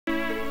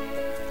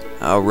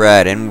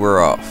Alright, and we're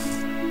off.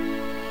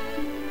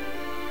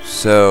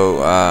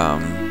 So, I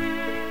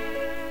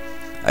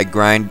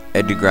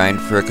had to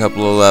grind for a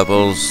couple of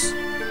levels.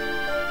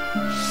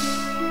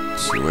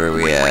 Let's see, where are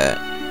we at?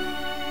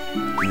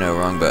 No,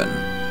 wrong button.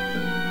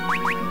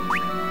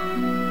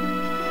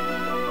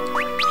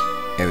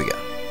 Here we go.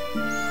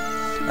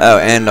 Oh,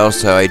 and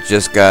also I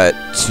just got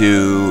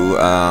 2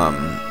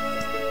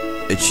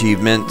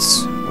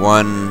 achievements.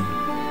 One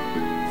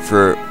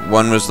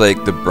was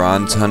like the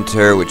Bronze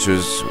Hunter, which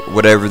was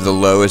whatever the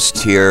lowest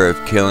tier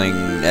of killing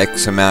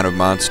X amount of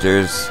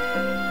monsters.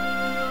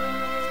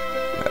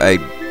 I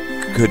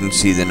couldn't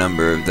see the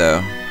number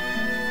though.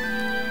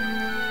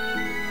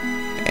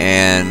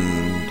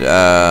 And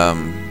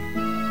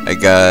I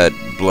got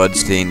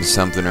Bloodstained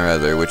something or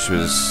other, which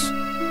was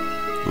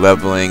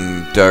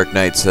leveling Dark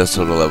Knight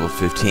Cecil to level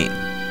 15.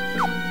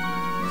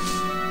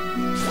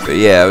 But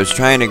yeah, I was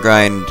trying to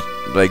grind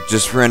like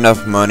just for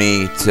enough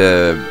money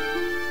to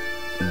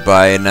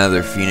buy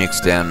another Phoenix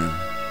Den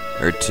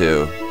or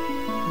 2.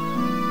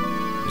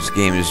 This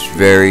game is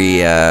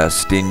very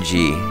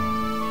stingy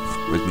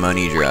with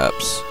money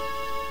drops.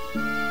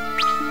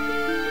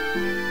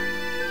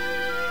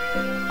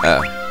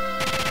 Oh.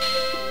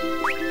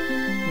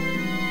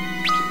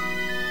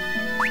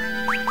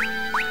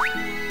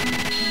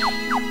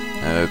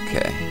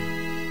 Okay.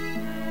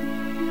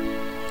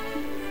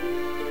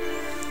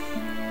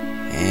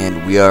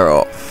 And we are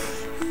off.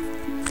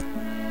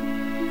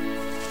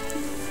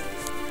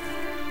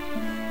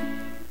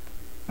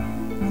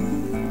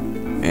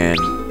 And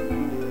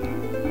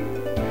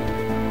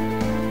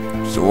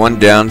so one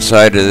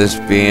downside of this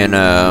being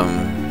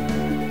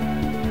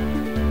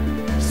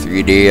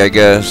 3D, I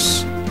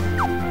guess,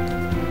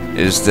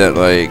 is that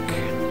like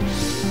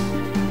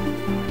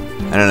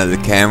I don't know, the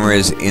camera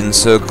is in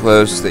so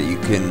close that you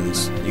can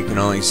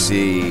only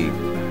see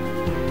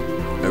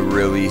a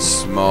really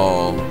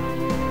small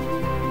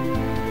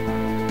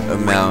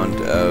amount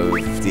of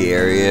the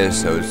area,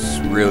 so it's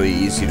really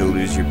easy to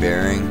lose your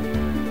bearing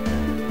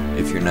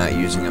if you're not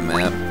using a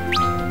map.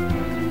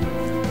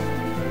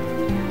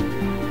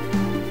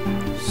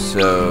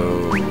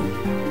 So,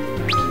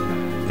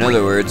 in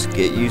other words,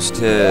 get used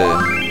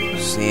to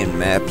seeing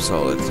maps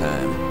all the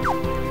time.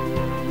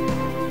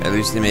 At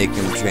least they make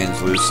them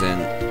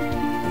translucent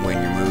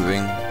when you're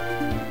moving.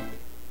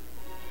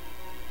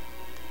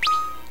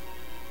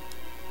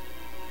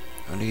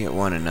 I want to get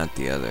one and not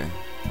the other.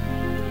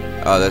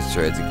 Oh, that's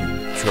right, the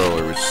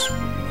controller was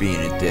being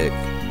a dick.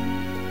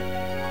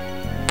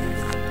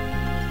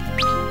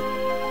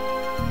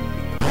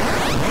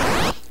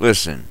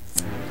 Listen.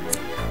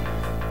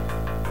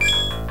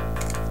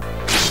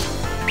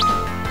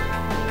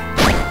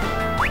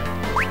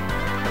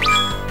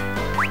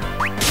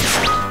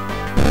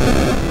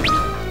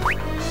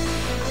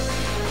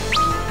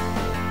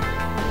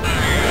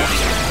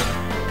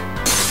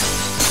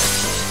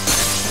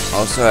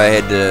 Also,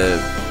 I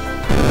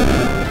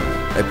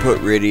put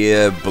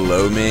Rydia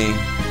below me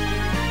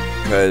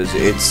because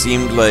it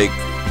seemed like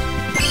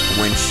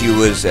when she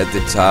was at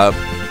the top,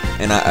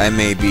 and I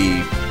may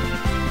be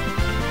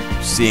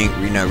seeing,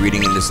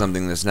 reading into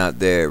something that's not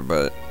there,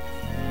 but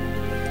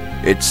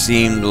it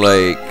seemed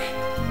like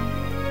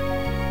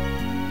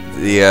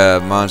the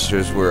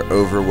monsters were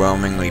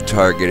overwhelmingly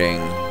targeting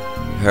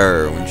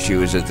her when she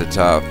was at the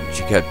top.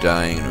 She kept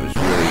dying, and it was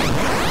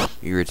really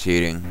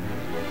irritating.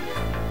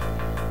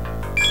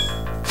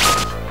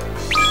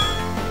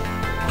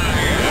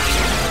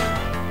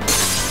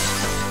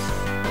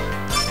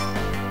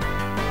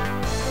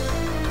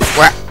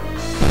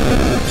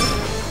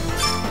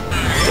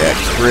 That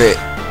crit.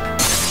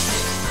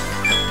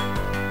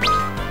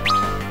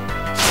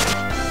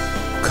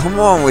 Come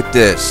on with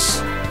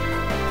this.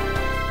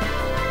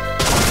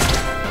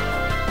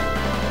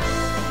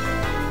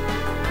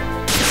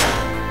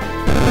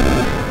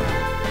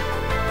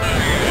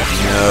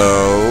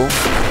 No.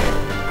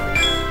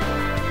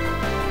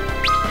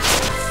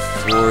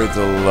 For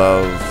the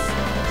love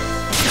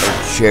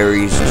of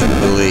Cherry's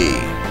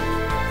Jubilee.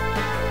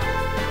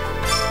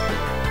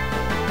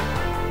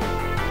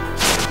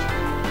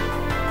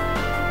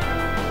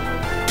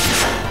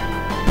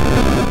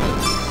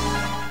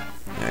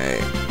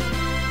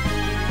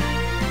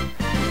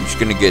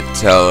 Gonna get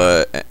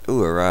Tella.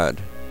 Ooh, a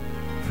rod.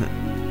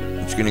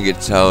 I'm just gonna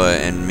get Tella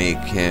and make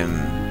him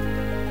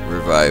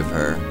revive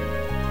her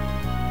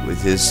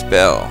with his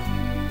spell.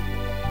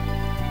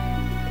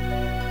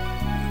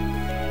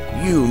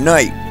 You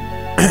knight,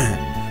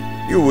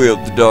 you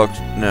wield the dog.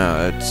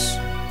 No, it's.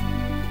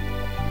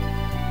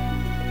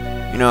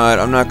 You know what?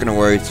 I'm not gonna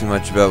worry too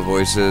much about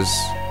voices.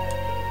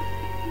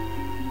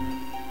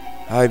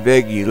 I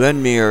beg you,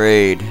 lend me your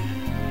aid.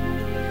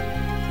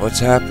 What's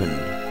happened?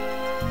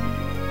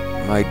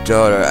 My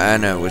daughter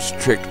Anna was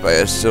tricked by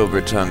a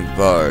silver-tongued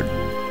bard.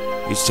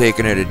 He's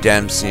taken her to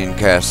Damsian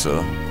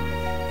Castle.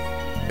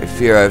 I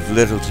fear I've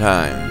little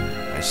time.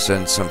 I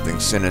sense something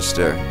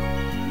sinister.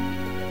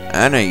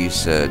 Anna, you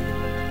said?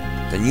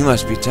 Then you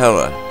must be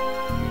Tella.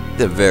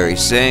 The very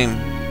same.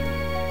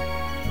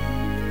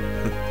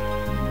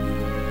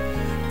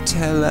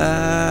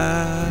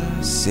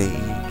 Sage.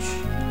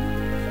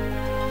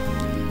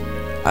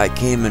 I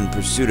came in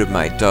pursuit of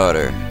my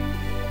daughter,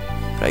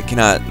 but I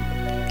cannot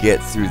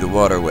get through the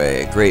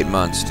waterway. A great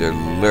monster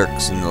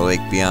lurks in the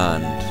lake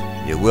beyond.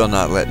 It will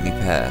not let me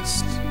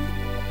pass.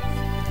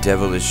 The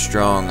devil is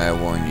strong, I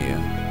warn you.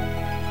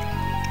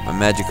 My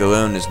magic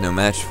alone is no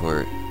match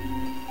for it,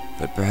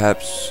 but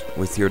perhaps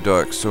with your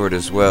dark sword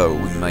as well,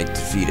 we might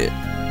defeat it.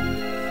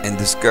 And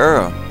this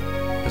girl,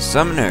 a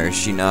summoner, is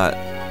she not?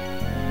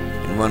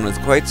 And one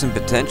with quite some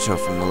potential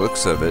from the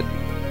looks of it.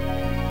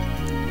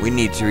 We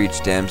need to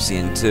reach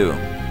Damsian too.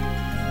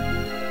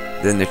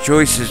 Then the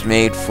choice is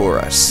made for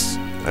us.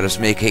 Let us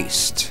make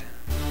haste.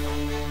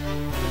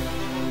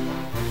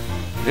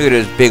 Look at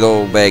those big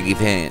old baggy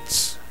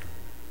pants.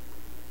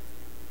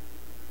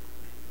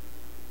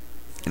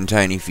 And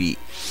tiny feet.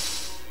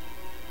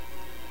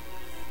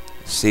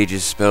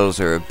 Sage's spells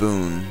are a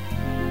boon,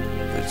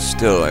 but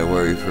still I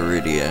worry for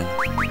Rydia.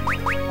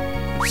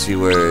 Let's see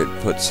where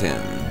it puts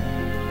him.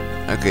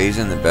 Okay, he's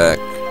in the back,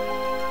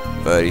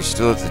 but he's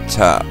still at the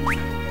top.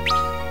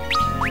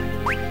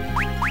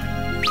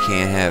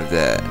 Can't have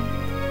that.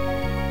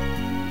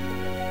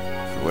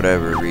 For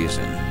whatever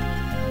reason.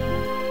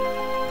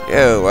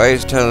 Yo, why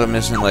is Tella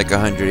missing like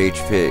 100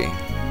 HP?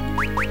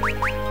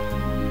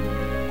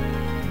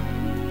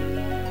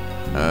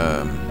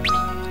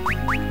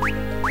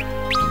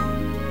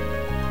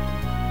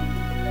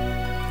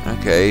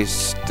 Okay,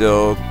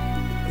 still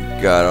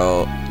got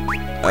all...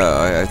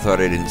 I thought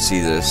I didn't see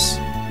this.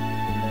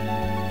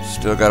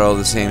 Still got all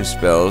the same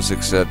spells,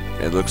 except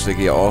it looks like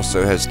he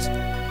also has...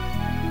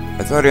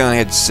 I thought he only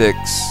had 6.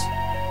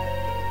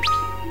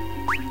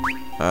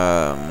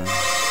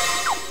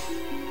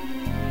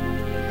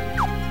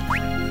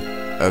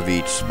 Of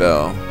each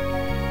spell.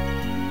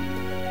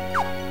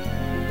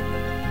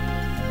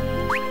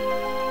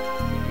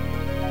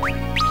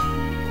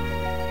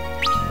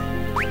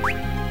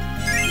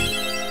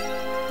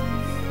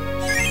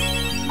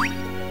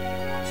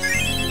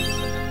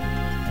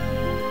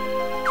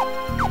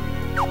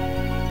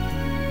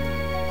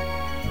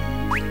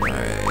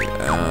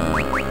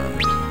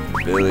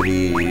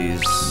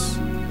 Abilities,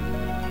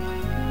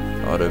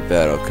 auto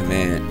battle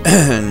command,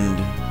 and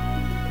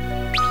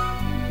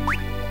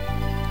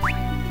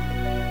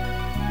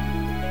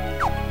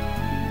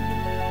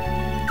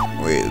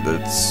wait,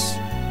 let's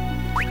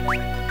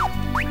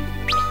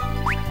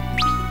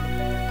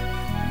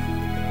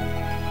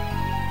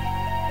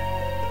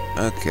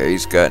okay,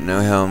 he's got no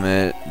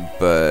helmet,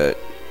 but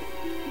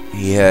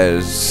he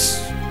has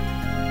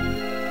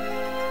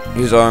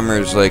his armor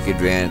is like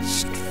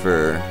advanced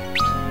for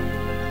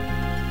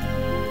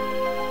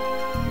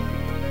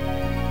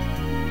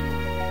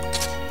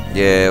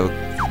yeah, we'll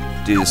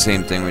do the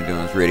same thing we're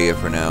doing with Rydia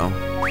for now.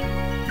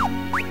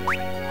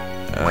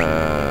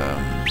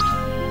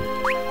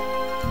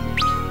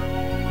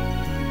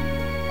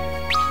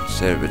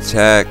 Instead of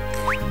attack,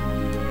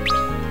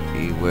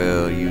 he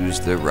will use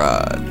the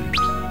rod.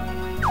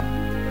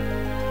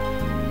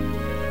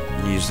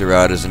 Use the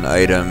rod as an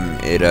item.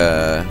 It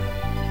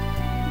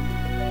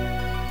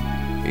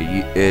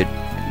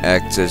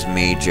acts as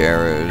mage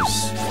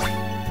arrows.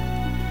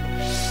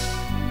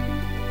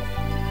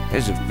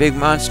 There's a big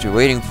monster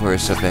waiting for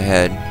us up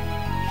ahead.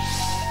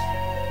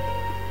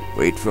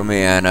 Wait for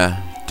me,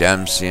 Anna.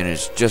 Damsian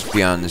is just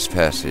beyond this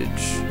passage.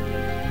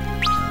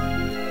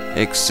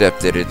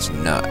 Except that it's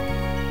not.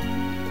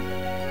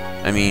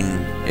 I mean,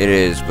 it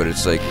is, but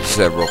it's like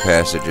several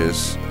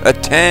passages. A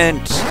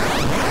tent!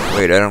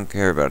 Wait, I don't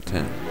care about a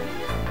tent.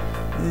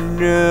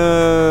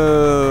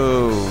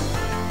 No!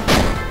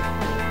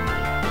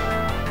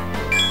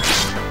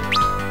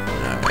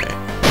 Alright.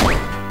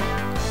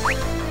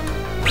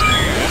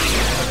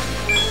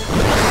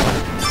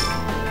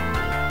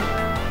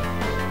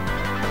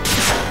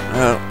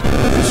 Well,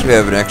 at least we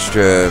have an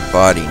extra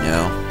body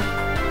now.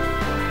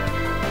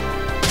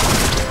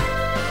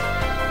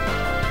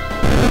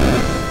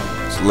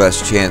 There's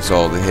less chance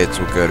all the hits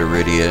will go to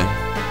Rydia.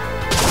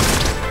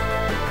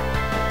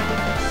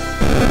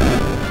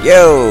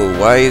 Yo,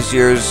 why is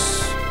yours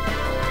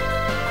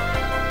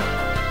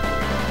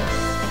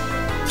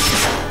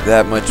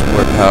that much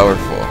more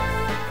powerful?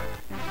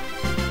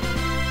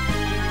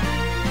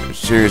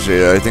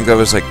 Seriously, I think that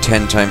was like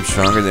 10 times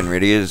stronger than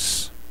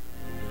Rydia's.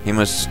 He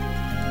must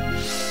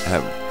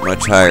have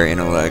much higher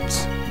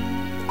intellect.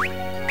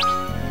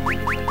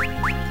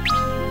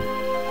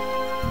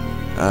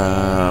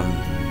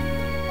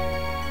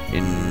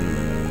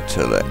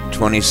 Intellect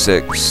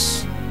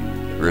 26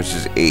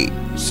 versus 8.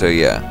 So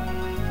yeah.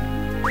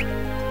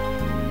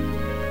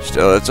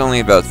 Still, that's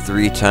only about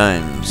 3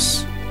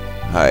 times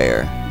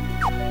higher.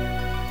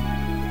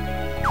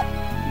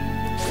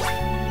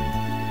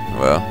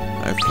 Well,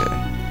 okay.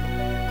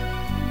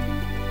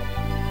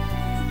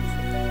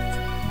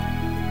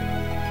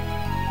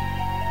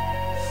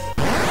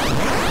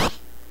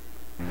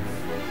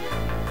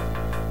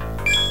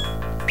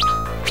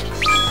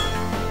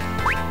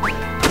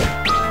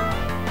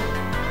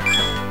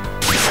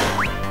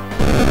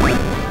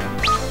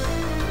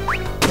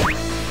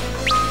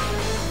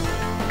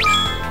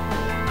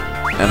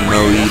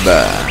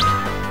 amoeba.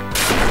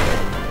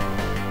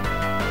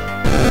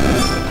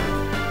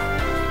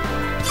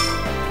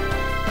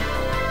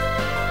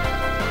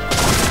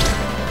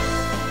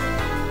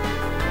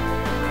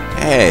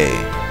 Hey.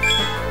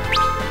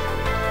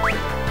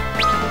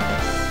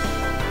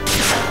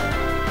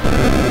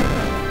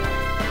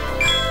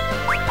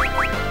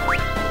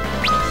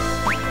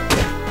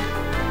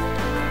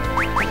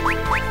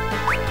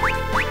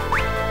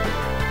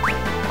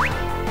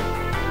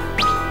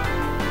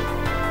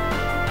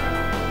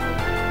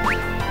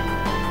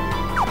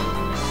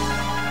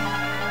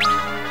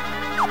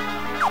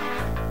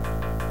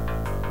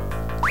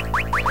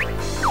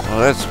 Well,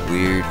 that's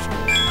weird.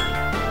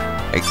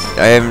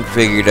 I haven't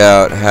figured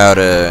out how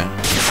to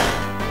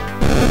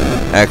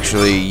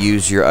actually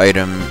use your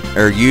item,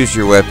 or use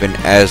your weapon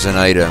as an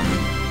item.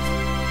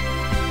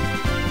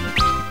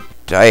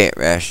 Diet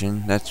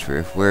ration, that's for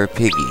if we're a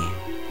piggy.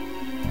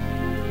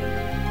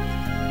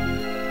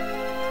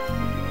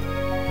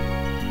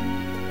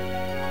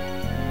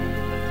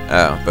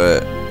 Oh,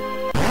 but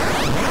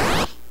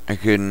I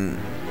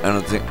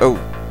don't think, oh.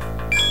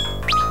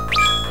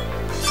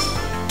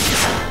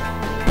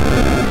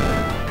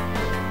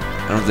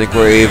 I don't think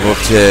we're able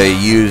to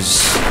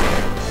use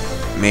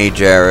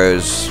mage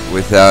arrows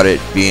without it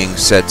being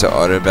set to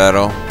auto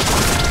battle.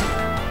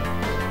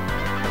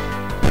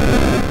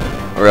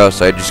 Or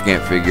else I just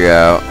can't figure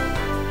out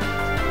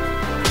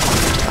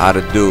how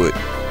to do it.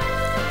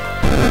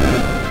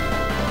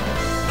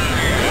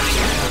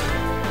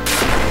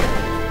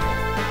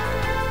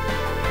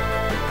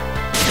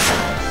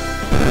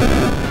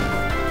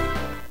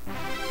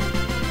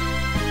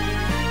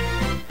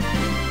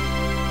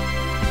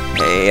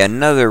 Hey,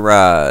 another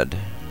rod.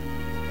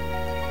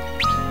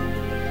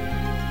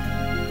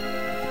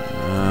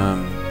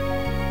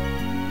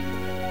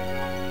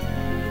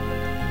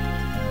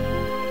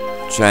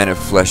 Trying to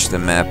flesh the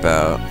map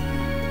out.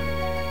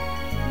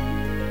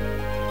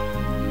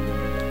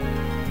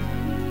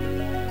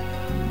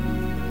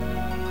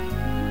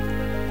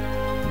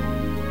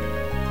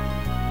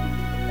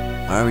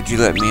 Why would you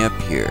let me up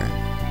here?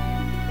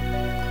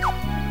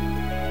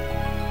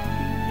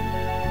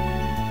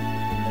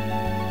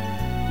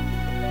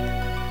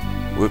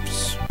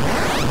 Whoops.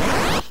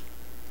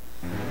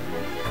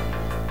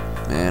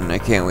 Man, I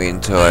can't wait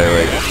until I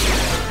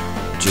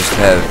just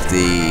have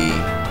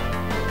the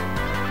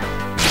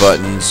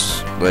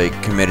buttons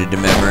committed to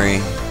memory.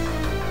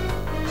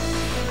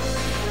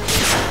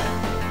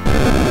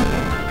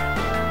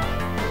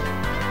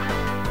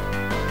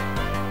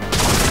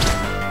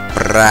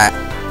 Brat.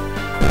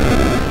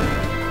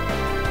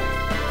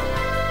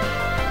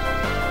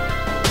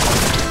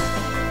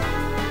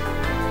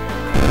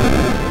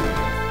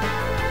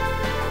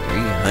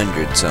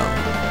 Some.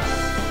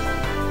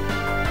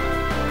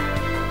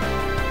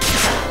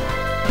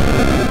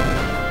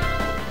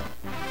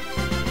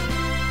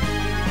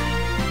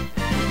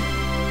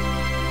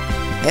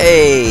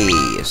 Hey,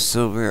 a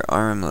silver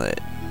armlet.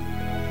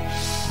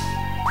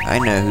 I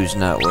know who's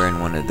not wearing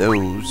one of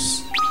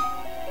those.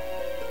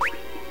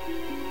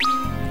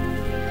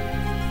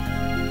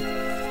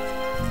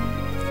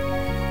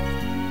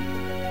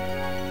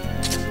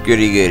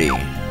 Goody goody.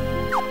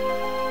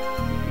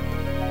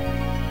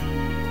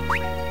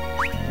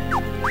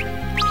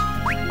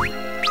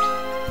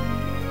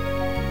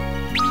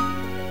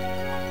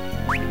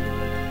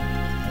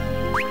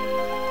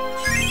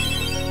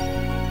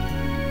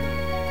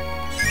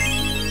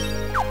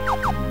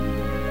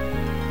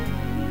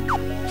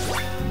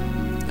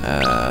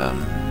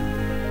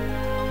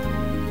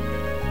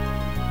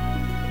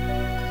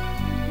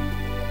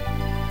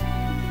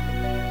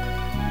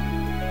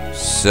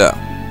 So.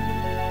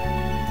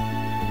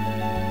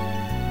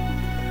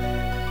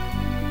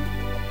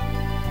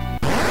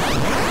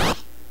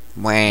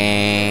 Wah.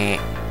 I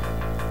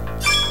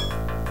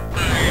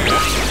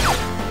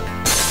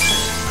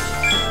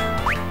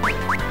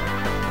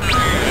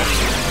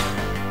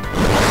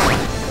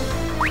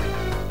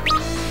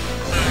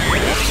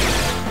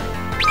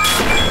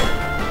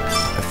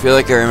feel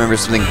like I remember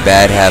something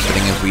bad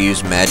happening if we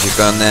use magic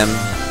on them.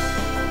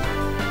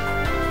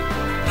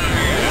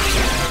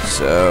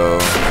 So,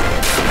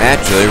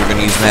 naturally, we're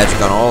gonna use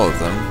magic on all of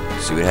them.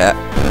 See what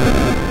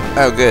happens.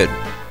 Oh, good.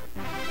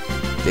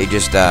 They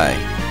just die.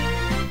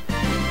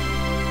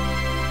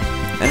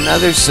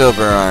 Another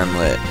silver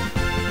armlet.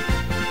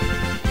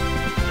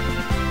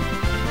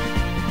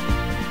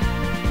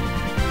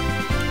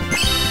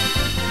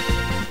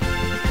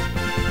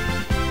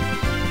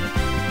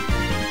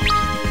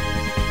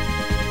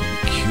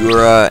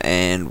 Cura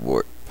and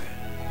warp.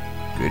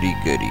 Goody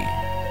goody.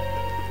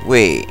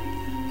 Wait.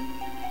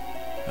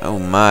 Oh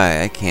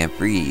my, I can't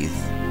breathe.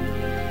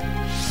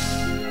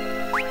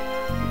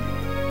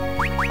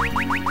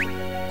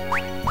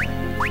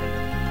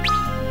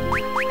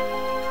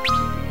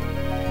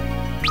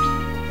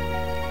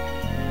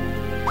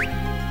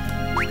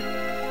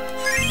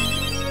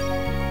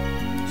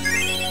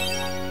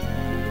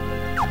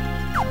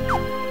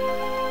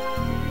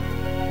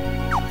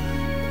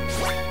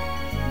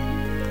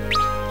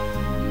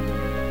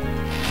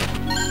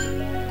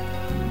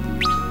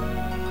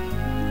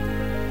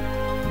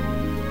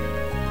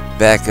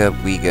 back up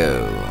we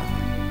go.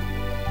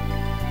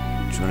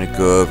 Just want to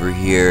go over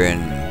here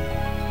and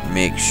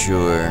make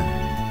sure.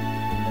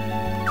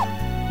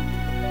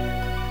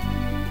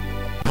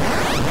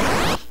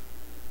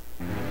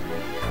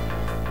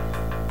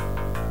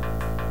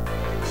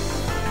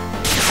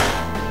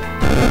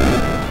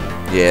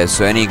 Yeah,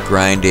 so any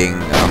grinding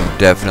I'm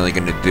definitely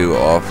going to do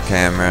off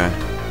camera,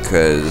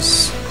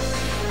 because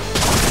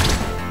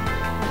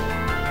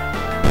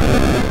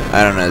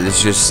I don't know,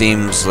 this just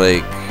seems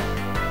like,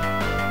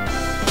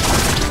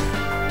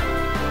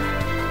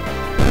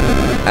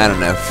 I don't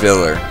know,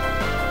 filler.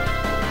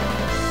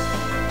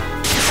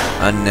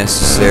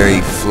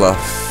 Unnecessary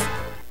fluff.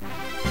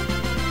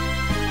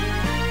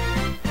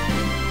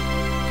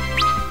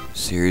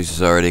 Series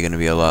is already going to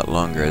be a lot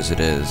longer as it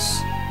is.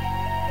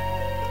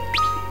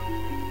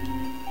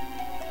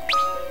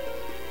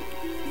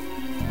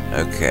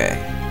 Okay.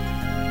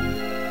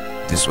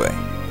 This way.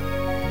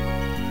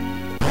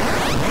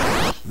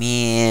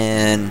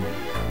 Man.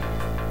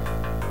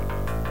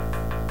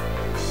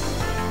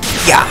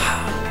 Yeah.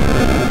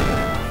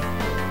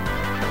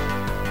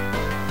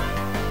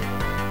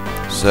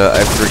 So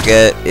I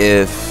forget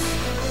if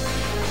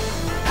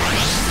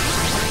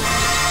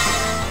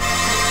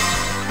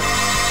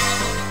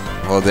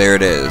well, there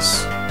it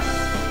is.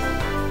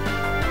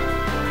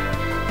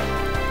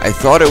 I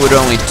thought it would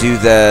only do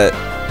that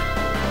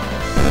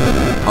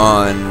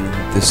on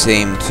the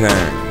same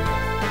turn.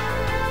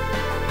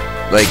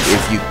 Like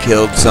if you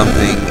killed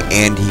something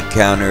and he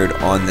countered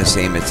on the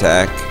same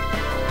attack.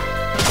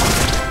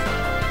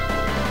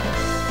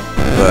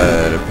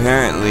 But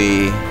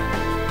apparently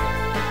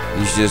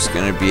he's just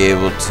gonna be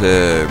able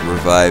to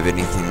revive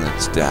anything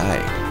that's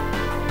died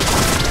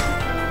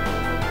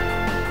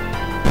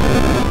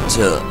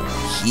until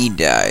he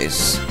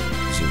dies,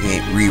 so he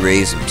can't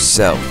re-raise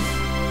himself.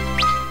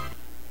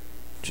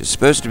 Which is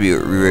supposed to be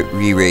what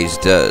re-raise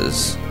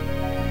does.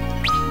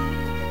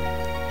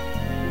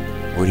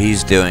 What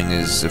he's doing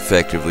is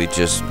effectively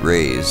just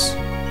raise.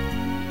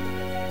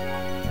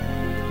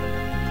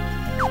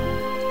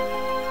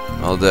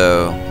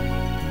 Although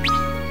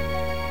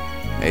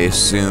I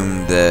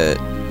assume that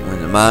when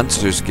the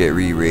monsters get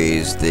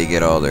re-raised, they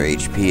get all their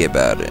HP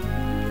about it.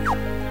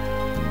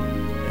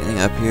 Anything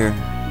up here?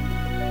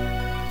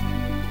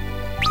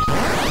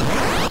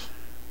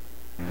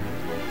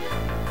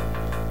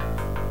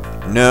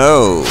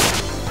 No!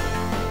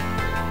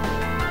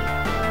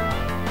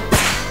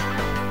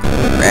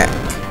 Rack.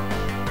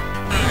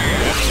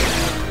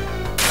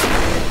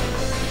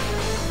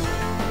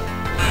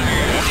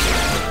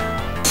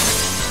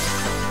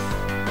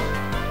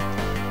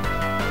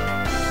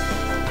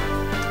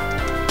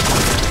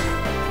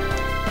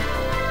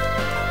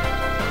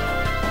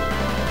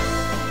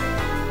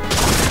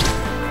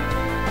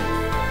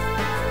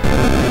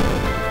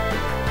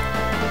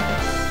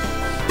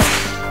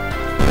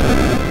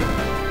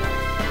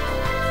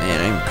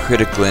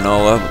 Critically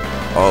all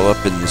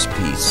up in this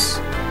piece.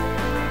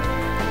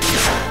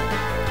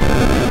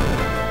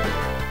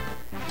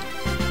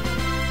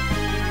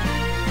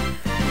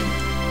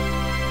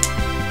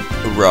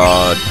 A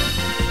rod.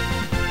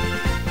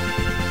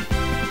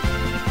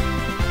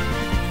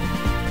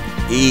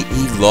 He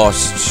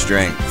lost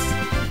strength.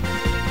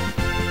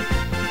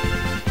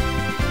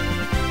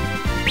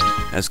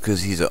 That's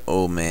because he's an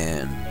old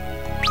man.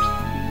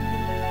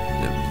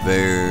 He's a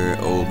very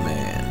old man.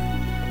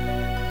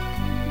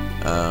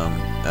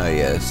 Oh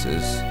yes,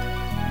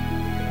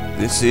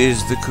 this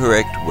is the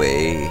correct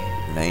way.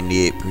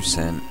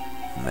 98%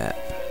 map.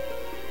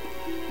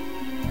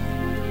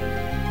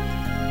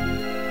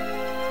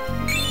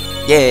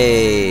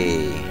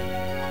 Yay!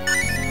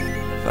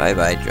 5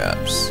 eye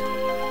drops.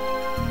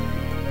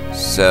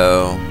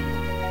 So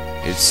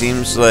it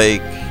seems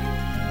like,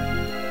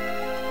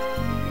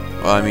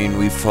 well, I mean,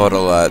 we fought a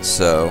lot,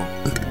 so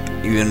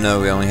even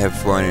though we only have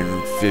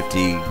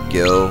 450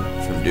 gil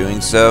from doing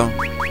so,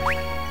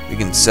 we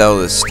can sell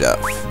this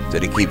stuff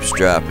that he keeps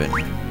dropping.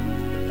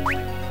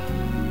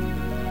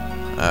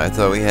 I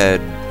thought we had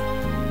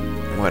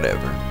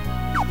whatever.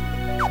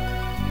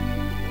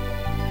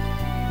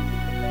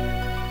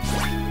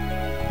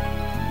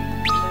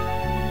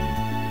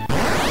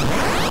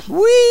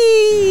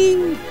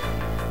 Whee!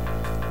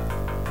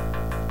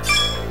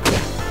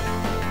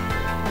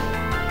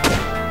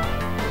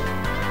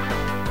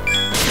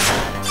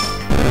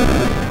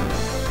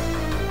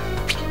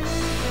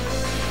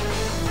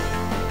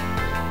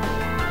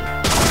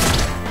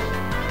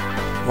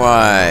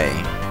 Why?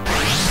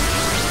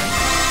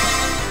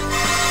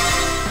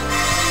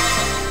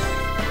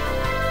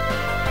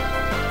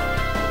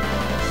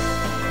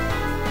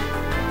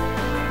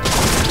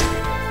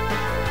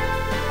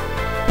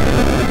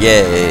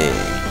 Yay!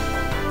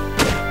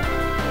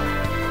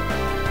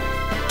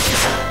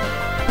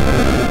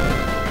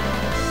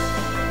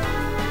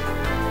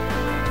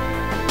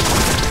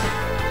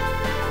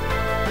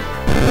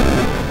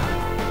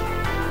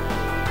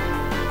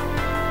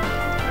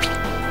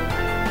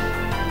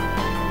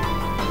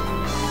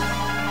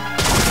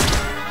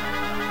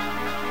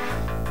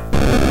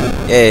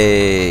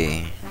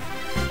 Yay!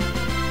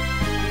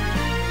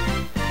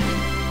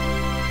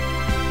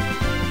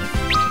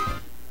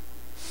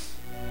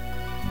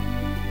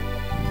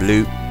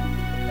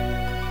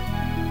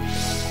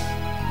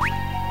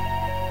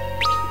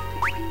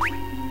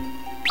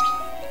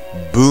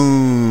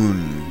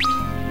 Spoon.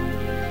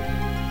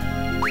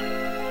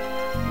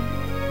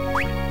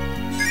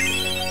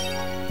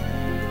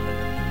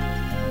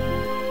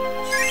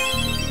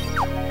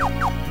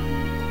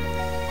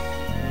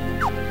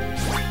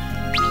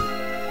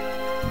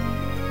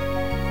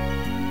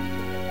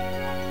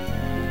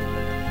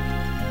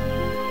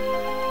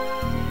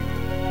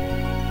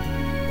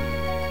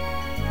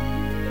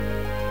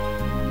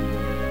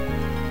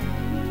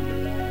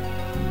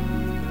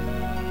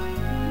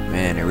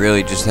 Man, I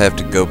really just have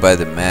to go by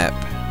the map.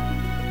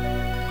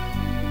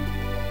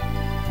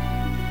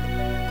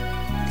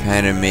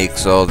 Kind of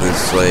makes all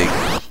this,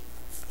 like,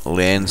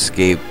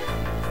 landscape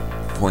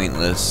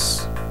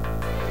pointless.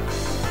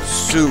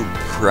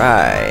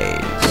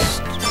 Surprised.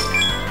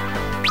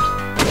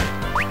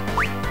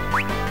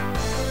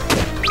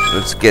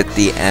 Let's get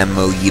the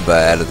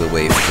amoeba out of the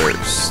way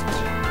first.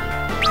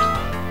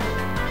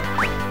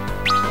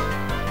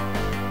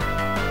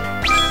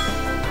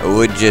 I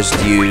would just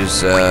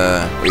use,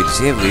 wait, does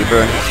he have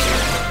Libra?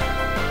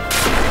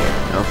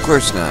 No, of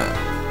course not.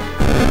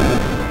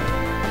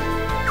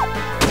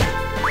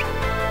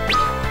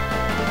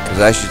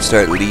 Because I should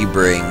start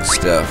Libraing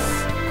stuff.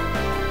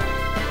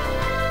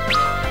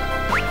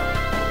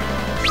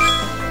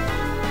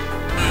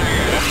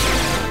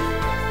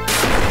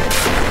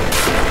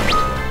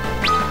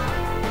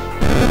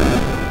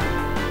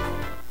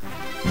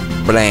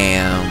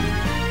 Blam.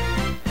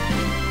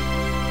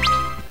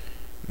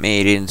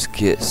 Maiden's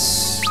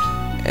kiss.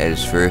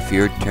 As for if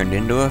you're turned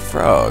into a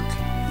frog.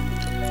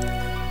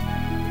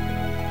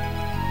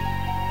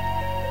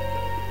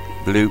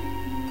 Bloop.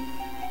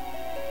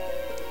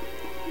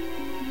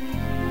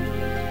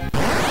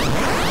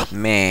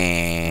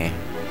 Meh.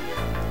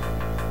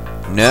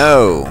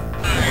 No.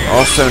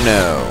 Also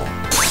no.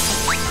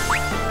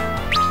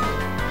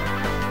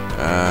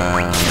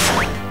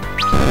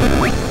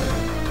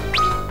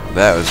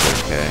 That was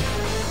okay.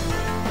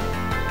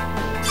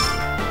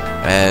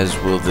 As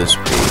will this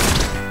be.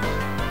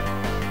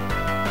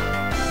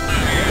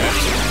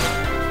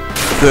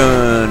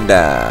 Thunder.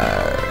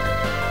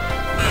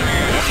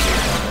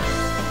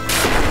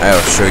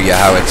 I'll show you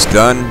how it's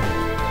done,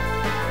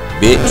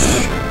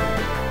 bitch.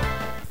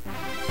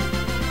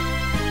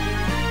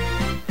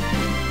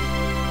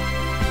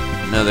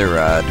 Another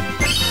rod.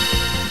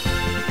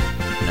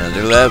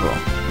 Another level.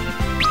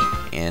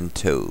 And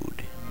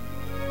Toad.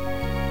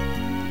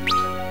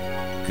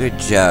 Good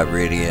job,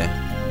 Rydia.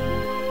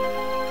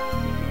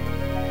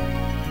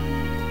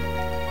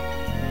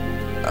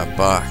 A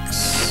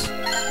box.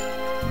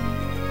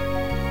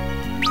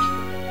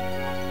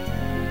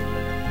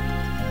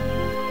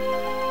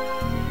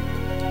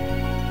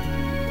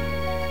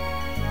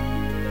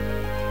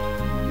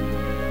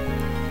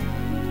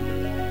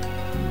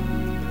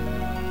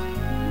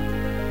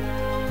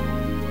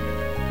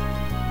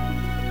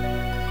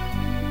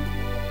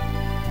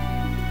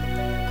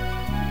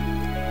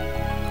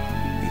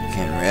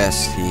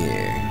 Rest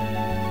here.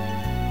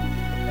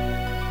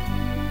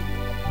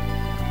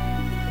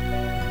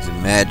 The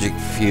magic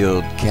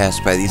field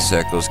cast by these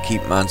circles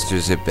keep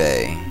monsters at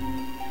bay.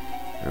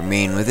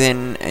 Remain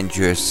within and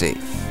you're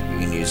safe. You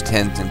can use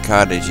tents and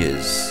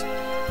cottages,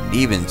 and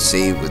even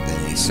save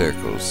within these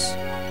circles.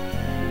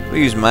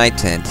 We'll use my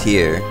tent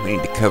here. We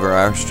need to cover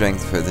our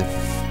strength for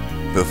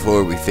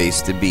before we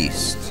face the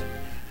beast.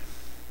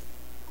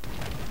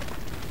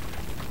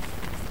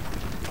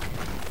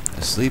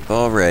 Asleep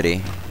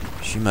already.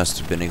 She must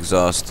have been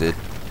exhausted.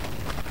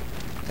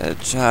 That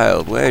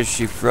child, where is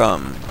she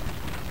from?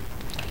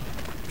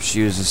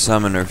 She was a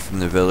summoner from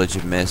the village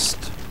of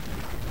Mist.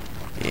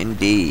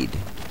 Indeed.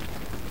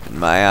 And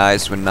my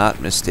eyes were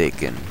not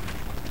mistaken.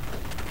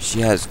 She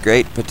has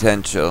great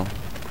potential.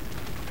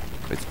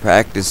 With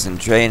practice and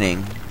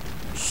training,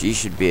 she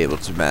should be able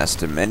to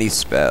master many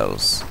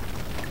spells.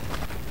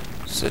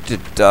 Such a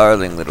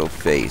darling little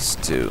face,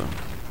 too.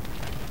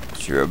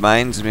 She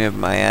reminds me of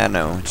my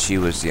Anna when she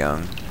was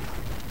young.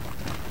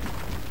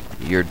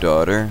 Your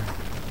daughter,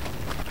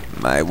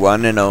 my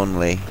one and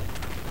only,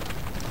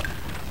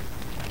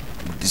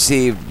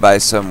 deceived by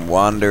some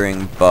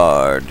wandering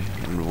bard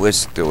and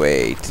whisked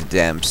away to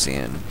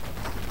Damsian,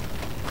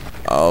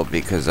 all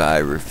because I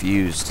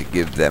refused to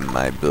give them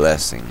my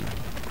blessing.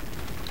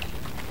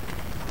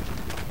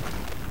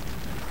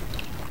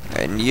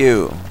 And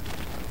you,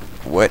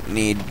 what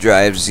need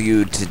drives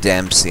you to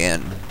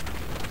Damsian?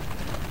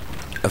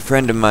 A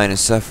friend of mine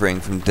is suffering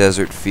from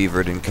desert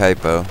fever in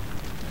Kaipo.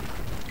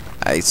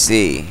 I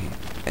see,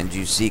 and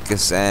you seek a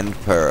sand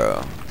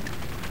pearl.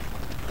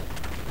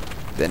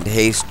 Then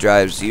haste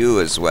drives you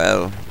as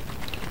well.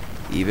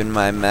 Even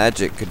my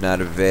magic could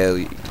not avail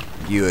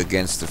you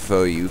against the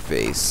foe you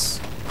face.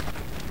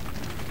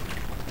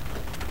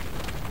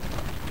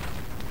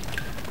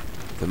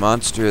 The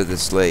monster of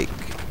this lake,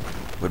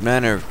 what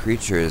manner of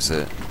creature is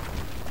it?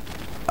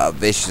 A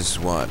vicious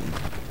one,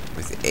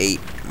 with 8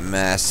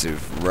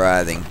 massive,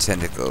 writhing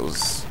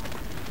tentacles.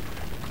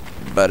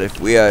 But if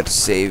we are to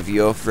save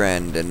your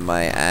friend and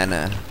my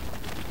Anna,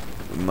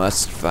 we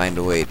must find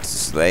a way to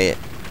slay it.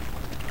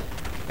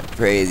 I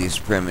pray these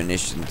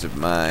premonitions of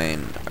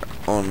mine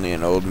are only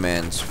an old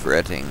man's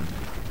fretting.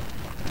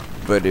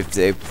 But if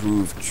they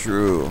prove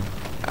true,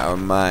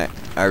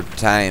 our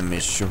time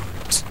is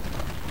short.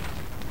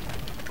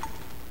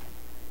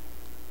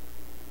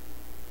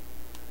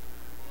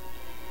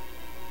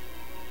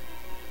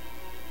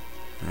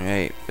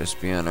 Alright, let's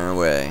be on our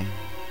way.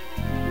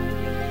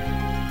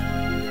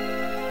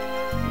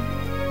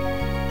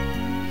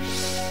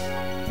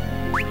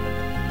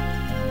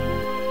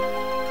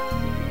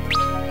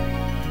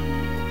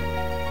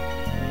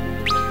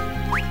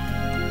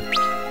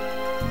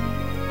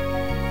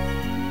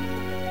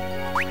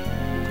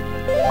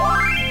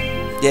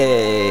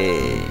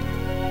 Yay!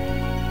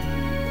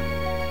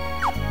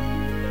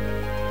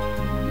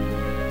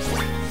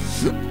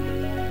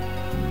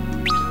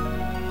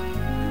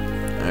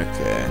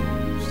 Okay,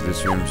 so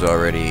this room's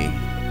already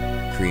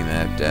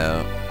pre-mapped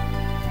out.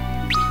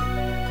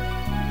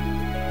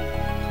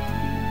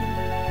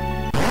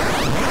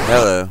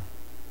 Hello.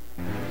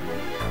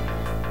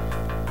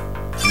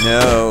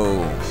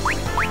 No.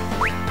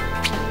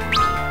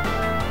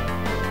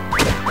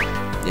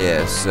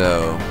 Yeah,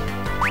 so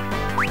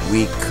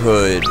we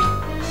could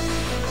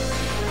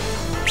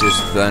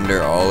just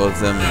thunder all of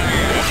them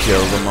and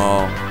kill them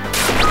all,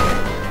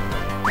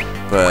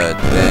 but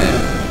then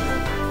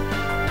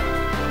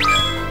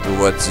the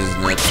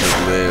what's-his-nuts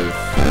would live.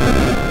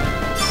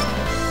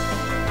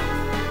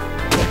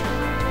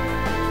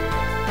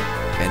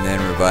 And then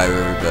revive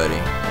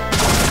everybody.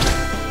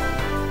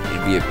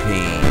 It'd be a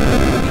pain.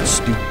 It'd be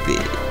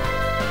stupid.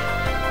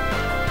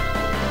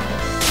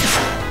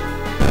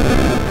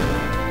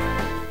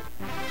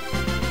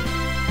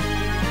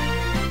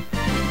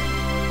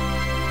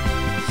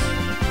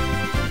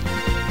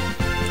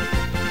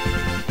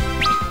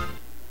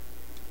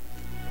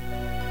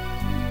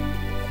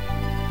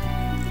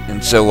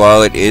 And so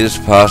while it is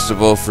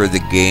possible for the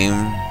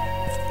game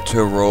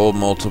to roll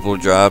multiple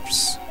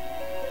drops,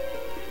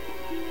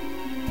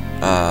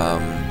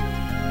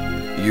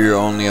 you're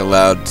only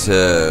allowed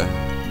to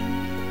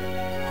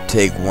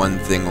take one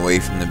thing away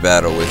from the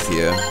battle with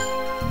you,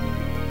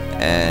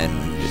 and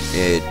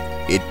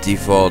it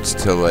defaults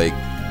to, like,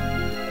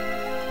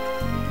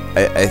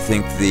 I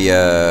think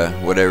the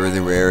whatever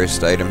the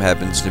rarest item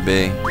happens to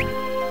be.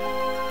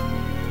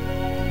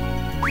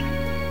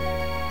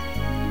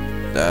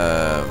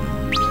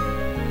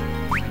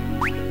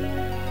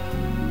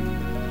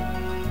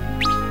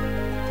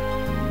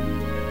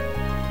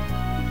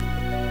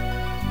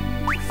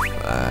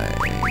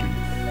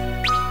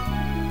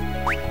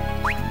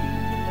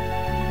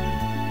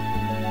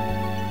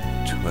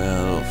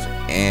 12,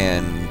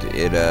 and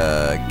it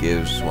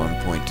gives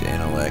 1 point to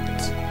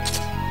intellect.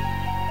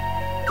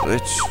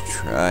 Let's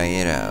try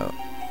it out.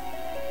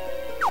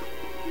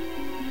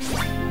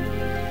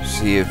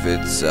 See if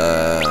it's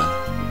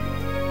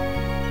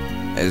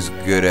as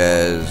good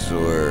as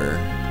or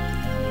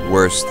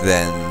worse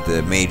than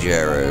the mage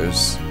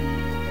arrows.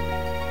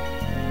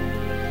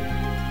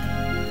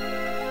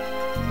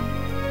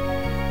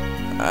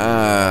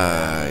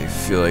 I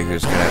feel like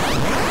there's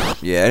gonna...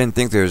 Yeah, I didn't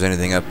think there was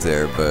anything up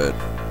there, but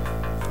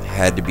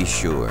had to be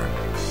sure.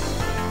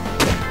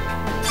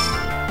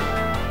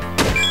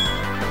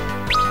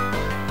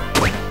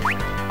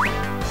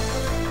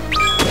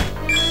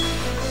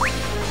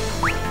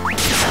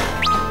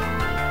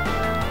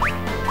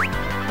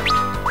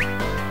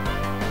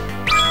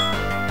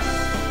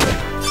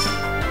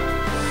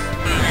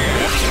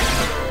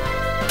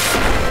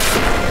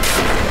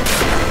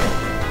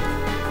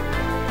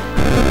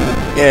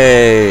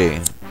 Yay!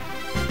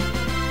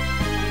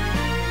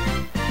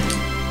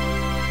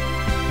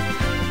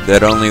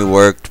 That only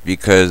worked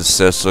because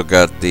Cecil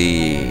got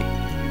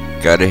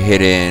a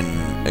hit in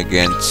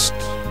against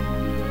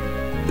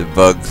the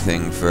bug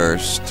thing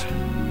first.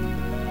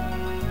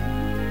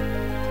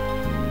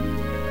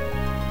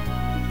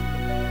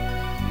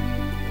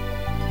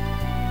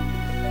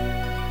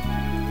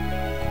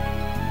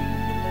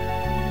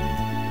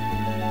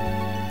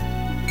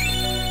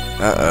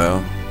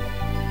 Uh-oh.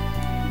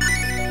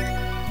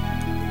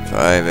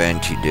 5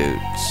 antidotes.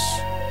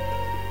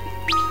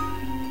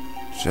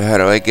 So how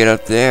do I get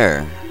up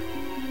there?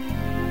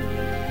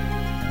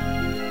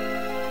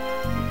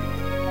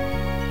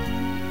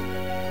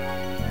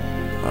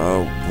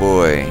 Oh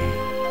boy.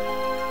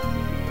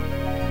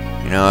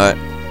 You know what?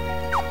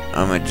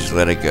 I'm gonna just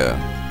let it go.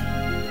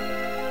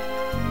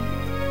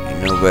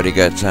 Ain't nobody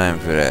got time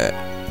for that.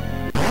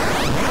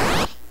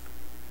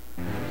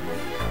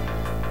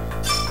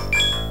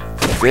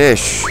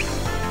 Fish!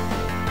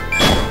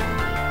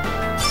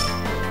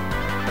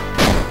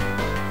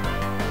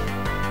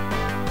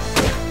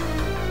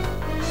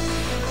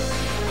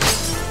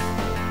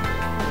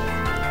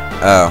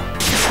 Oh.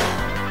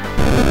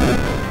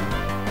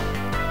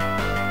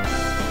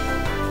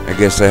 I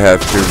guess I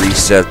have to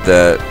reset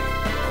that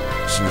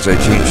since I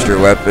changed her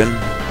weapon.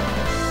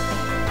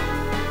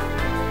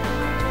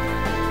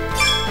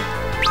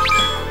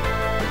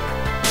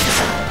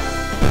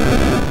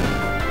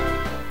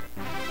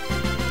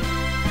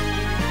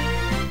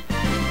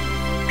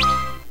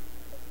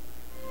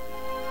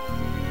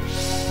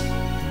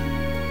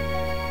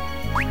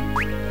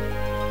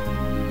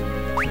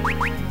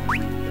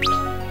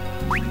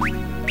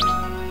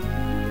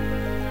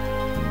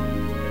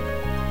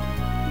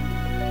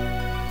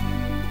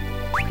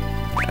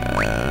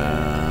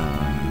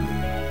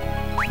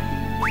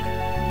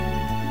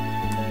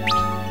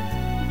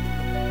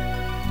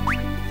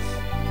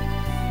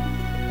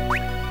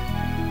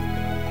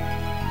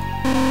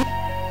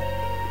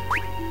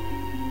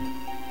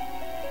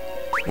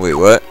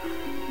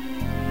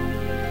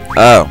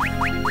 Oh,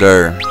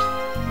 there.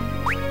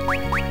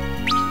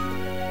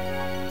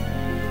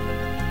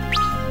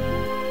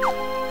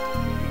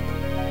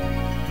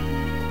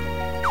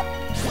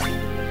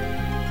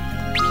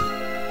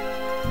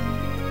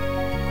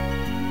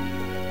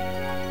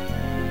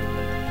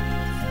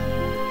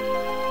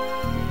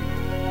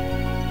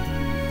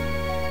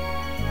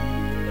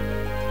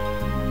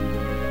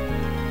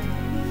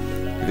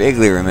 I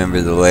vaguely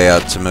remember the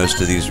layouts of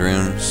most of these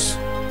rooms.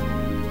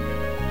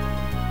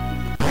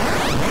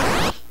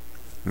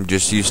 I'm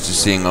just used to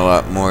seeing a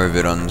lot more of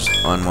it on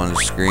one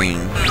screen.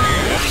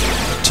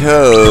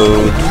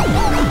 Toad!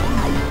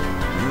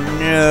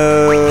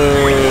 No!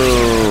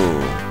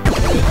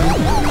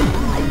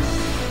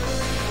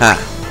 Ha!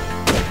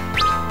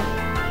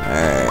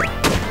 Alright.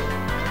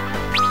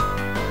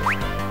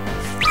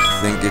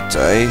 Think it's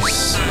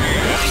ice?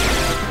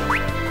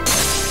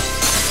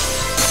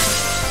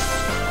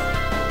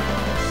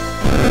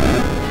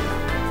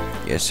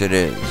 Yes, it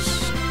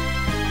is.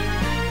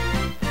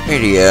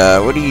 Hey,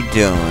 what are you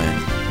doing?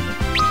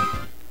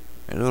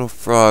 A little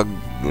frog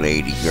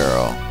lady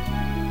girl.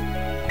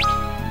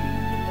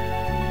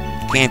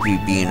 Can't be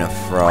being a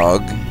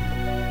frog.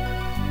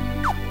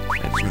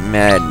 That's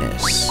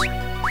madness.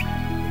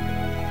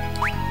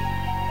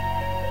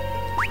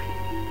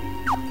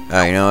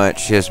 Oh, you know what?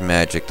 She has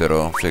magic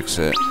that'll fix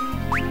it.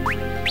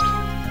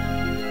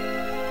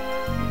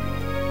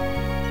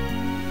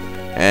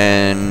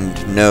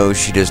 And no,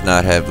 she does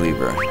not have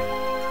Libra.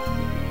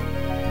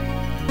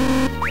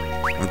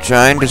 I'm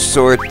trying to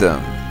sort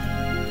them.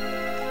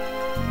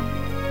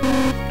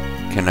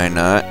 Can I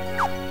not?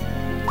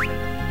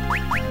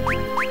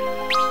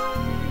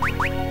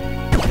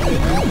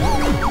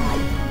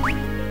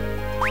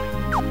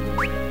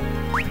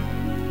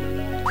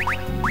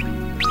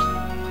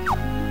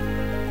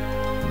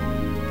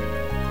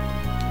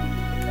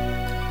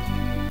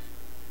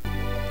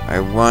 I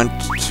want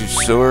to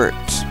sort.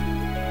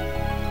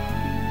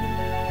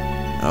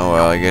 Oh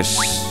well, I guess.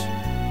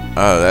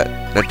 Oh,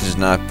 that does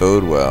not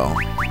bode well.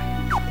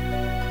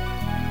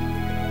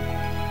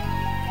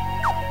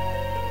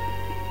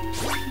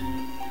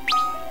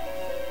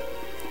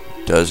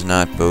 Does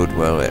not bode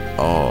well at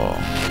all.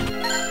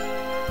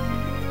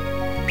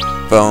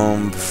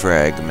 Foam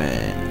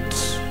fragment.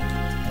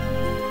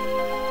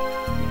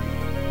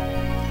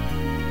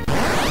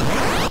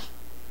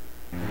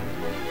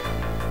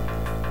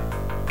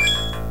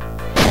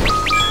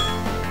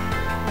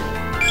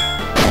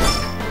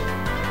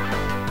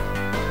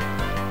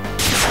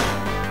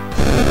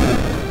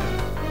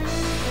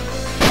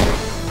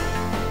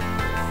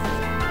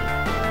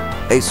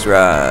 Ice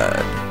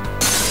rod.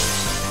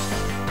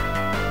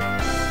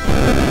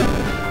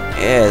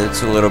 Yeah,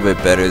 that's a little bit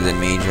better than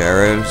mage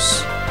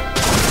arrows.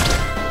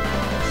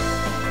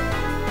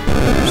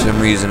 For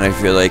some reason I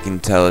feel like in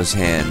Tella's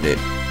hand it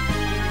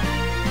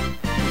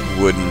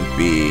wouldn't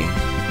be.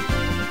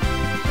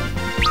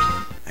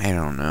 I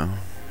don't know.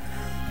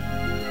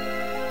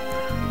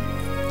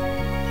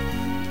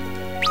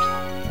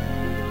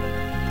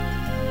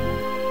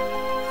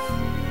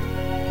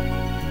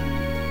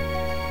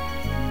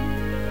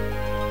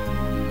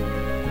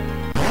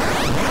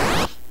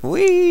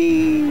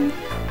 Whee!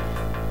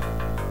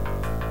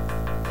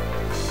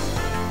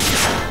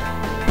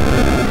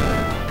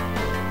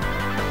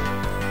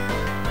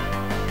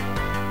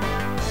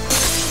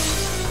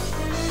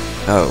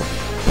 Oh.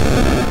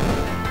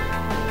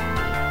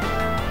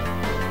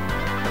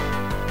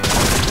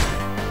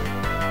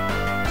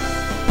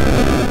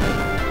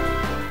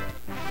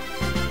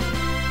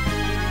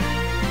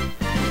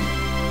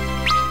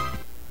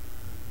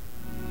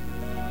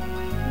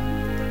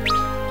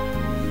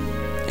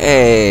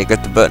 Hey,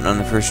 got the button on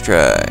the first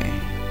try.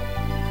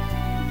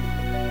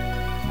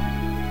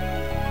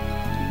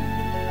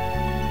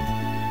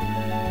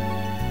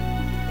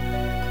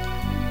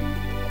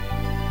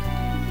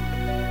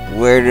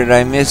 Where did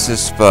I miss a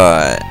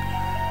spot?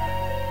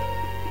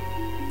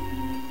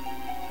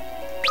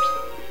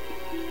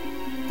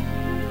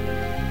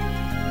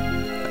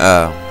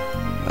 Oh,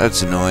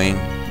 that's annoying.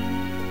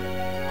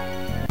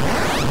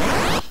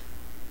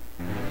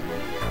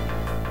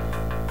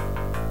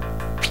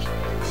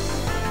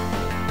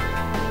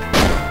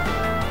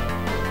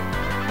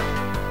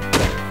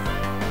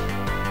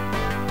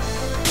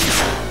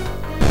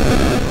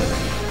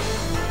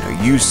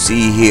 You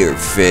see here,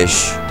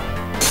 fish.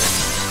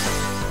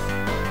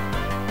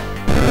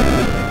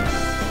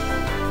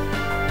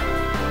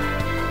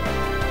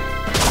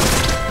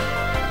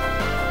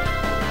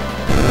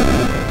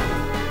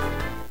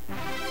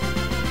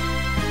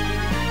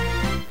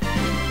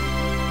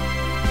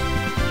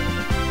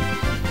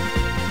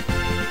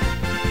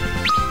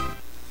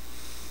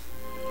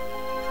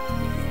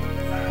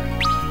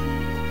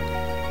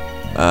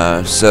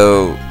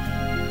 So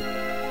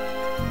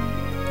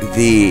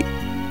the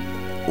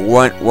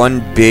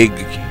one big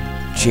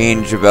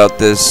change about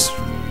this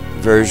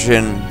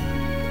version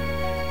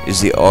is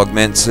the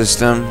augment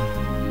system,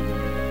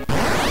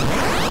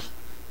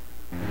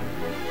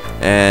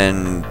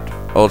 and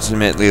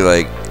ultimately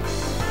like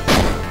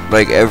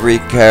every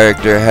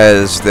character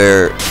has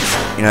their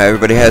you know,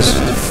 everybody has to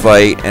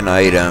fight an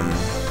item,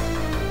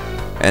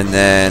 and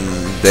then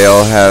they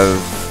all have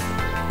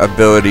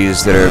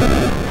abilities that are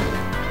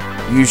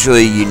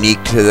usually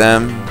unique to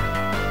them,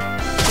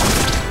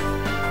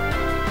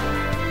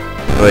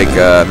 like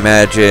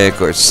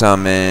magic or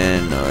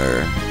summon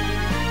or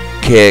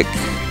kick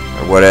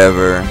or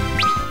whatever.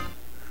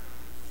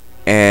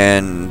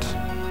 And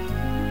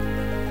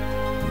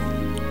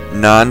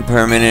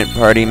non-permanent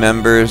party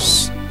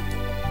members,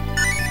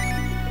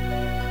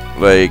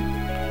 like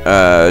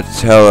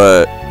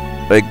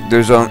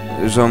there's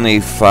only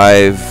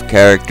 5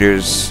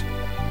 characters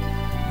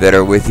that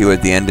are with you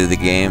at the end of the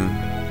game.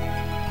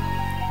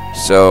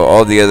 So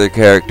all the other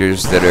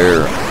characters that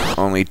are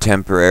only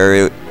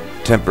temporarily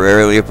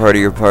a part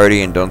of your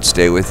party and don't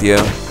stay with you,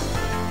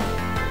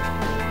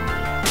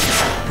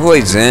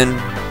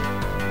 poison,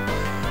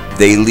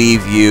 they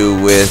leave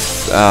you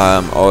with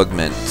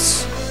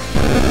augments.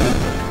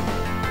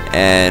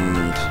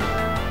 And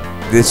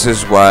this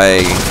is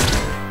why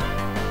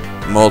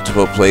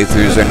multiple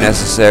playthroughs are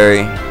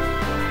necessary,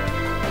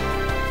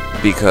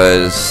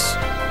 because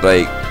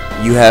like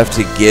you have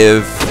to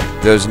give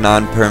those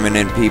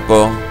non-permanent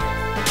people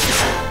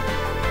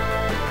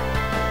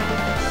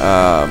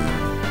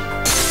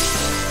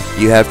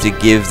you have to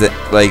give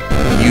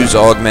use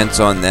augments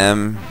on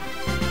them.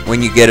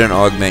 When you get an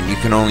augment, you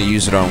can only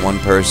use it on one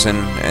person,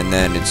 and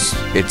then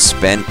it's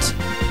spent,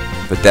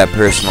 but that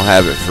person will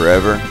have it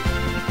forever,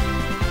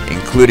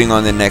 including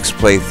on the next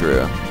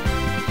playthrough.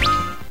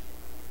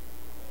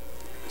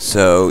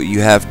 So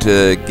you have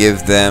to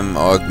give them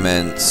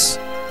augments,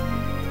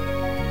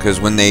 because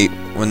when they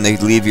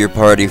leave your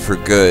party for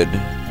good,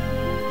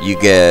 you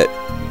get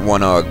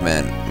one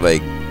augment,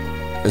 like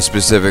a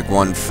specific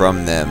one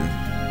from them.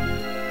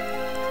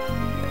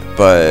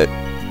 But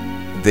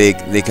they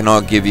can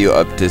all give you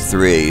up to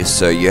 3,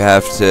 so you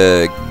have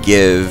to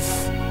give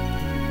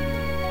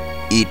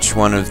each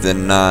one of the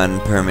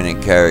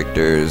non-permanent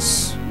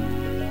characters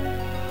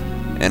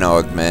an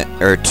augment,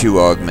 or 2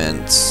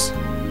 augments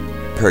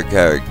per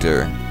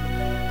character,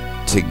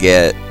 to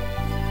get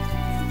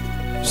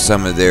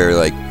some of their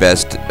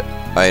best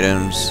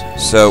items.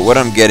 So what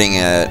I'm getting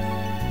at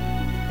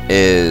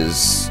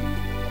is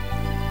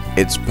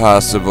it's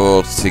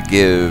possible to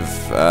give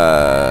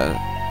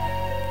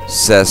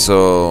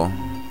Cecil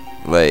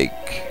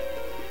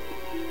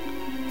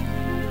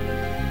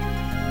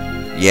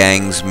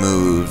Yang's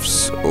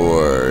moves,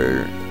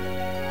 or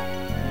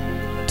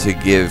to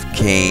give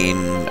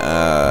Kane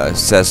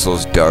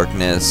Cecil's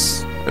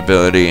darkness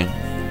ability,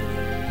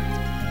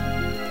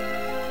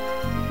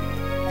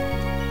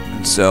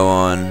 and so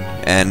on.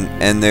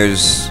 And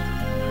there's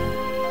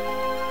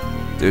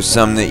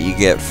some that you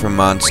get from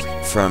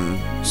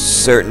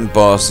certain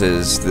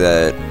bosses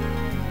that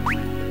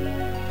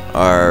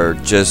are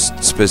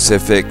just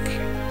specific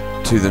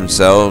to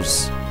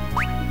themselves.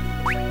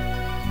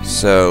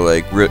 So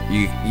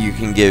you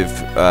can give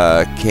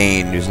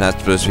Kane, who's not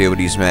supposed to be able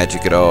to use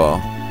magic at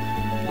all,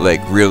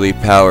 really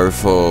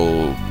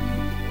powerful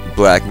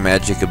black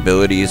magic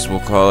abilities, we'll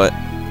call it.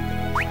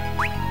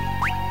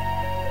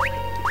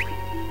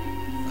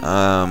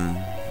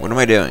 What am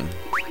I doing?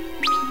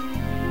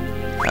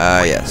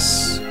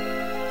 Yes.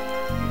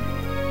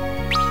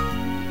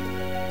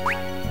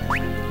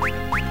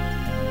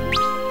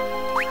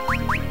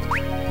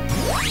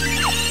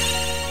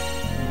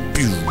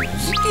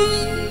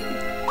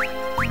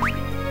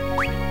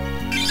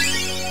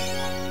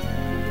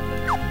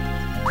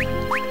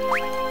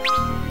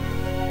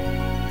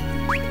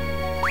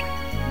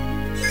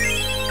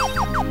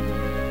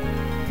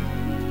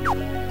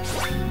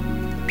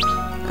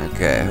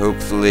 Okay,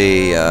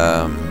 hopefully,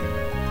 I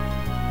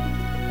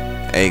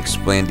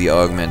explained the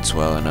augments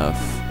well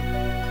enough.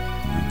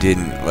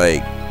 Didn't,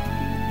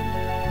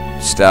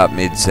 stop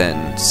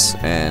mid-sentence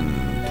and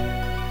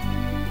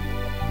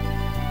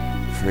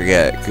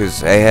forget,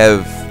 because I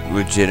have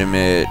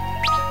legitimate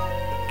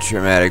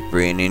traumatic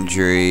brain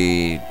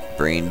injury,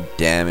 brain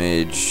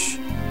damage,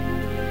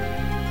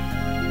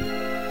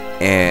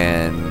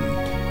 and,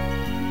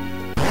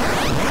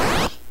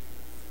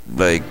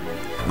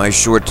 my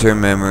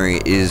short-term memory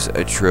is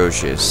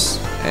atrocious,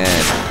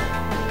 and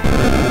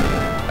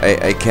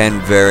I can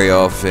very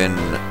often,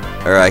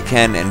 or I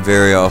can and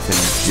very often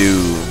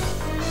do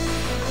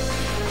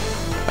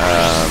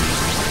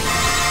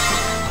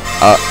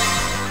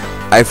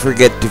I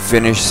forget to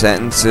finish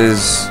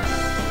sentences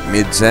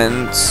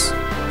mid-sentence,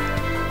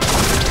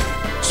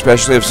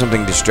 especially if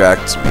something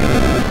distracts me.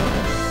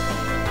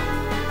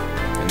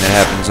 And that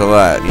happens a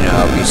lot. You know,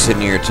 I'll be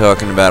sitting here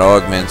talking about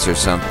augments or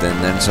something,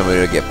 then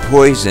somebody will get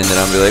poisoned, and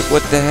I'll be like,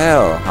 what the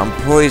hell? I'm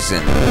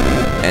poisoned.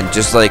 And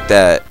just like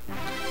that,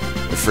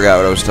 I forgot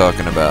what I was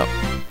talking about.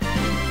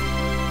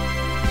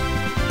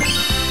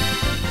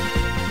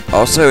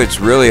 Also, it's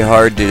really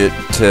hard to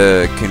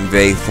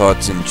convey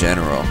thoughts in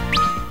general.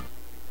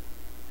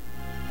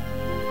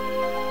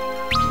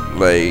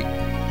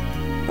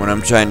 When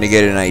I'm trying to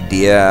get an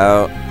idea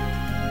out,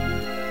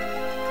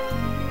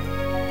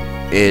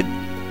 it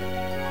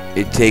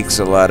takes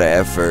a lot of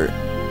effort.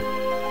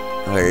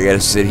 Like, I gotta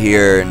sit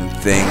here and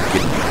think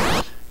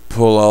and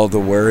pull all the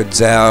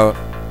words out,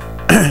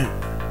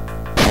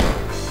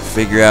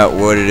 figure out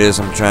what it is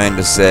I'm trying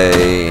to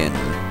say, and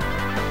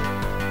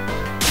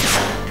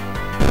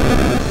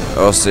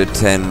also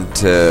tend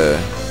to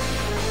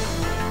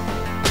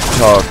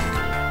talk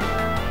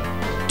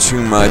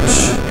too much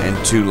and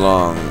too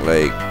long,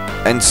 like,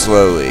 and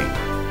slowly.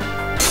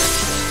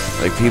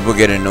 Like, people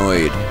get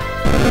annoyed,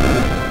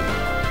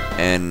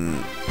 and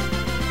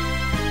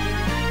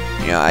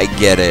you know, I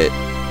get it.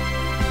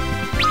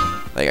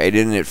 Like, I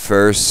didn't at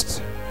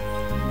first,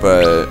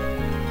 but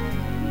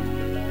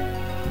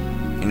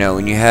you know,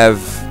 when you have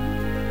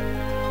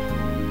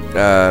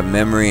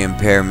memory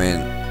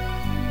impairment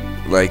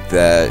like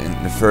that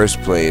in the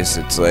first place,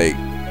 it's like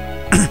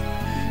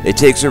it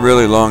takes a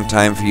really long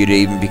time for you to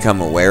even become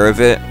aware of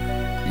it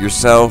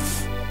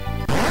yourself.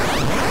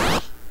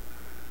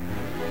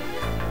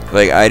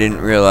 Like, I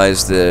didn't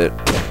realize that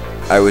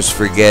I was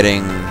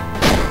forgetting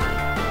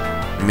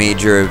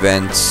major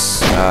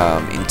events,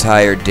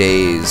 entire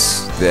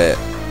days that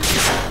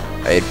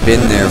I had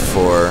been there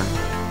for.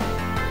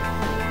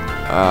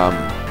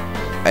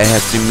 I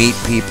have to meet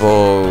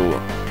people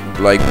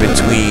like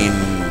between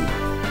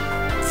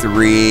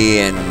 3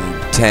 and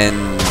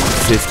 10,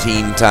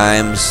 15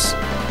 times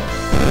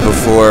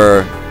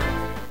before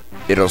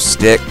it'll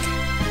stick,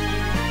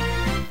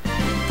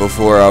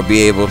 before I'll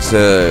be able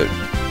to,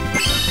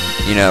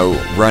 you know,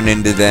 run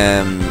into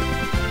them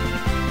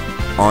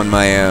on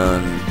my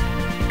own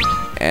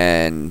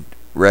and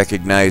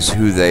recognize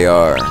who they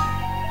are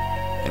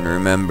and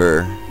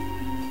remember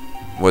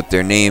what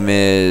their name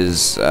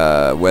is,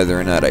 whether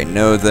or not I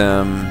know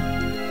them,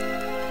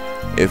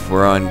 if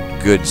we're on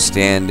good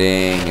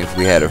standing, if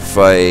we had a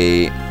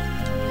fight.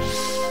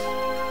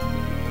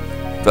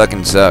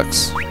 Fucking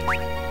sucks.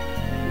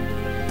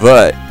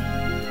 But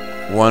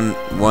one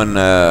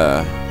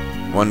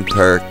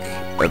perk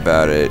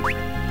about it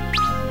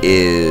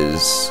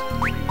is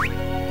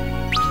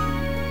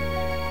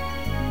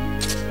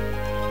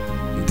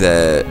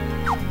that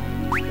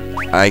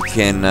I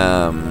can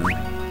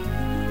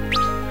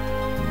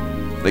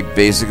like,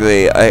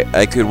 basically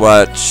I could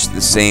watch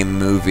the same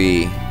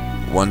movie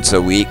once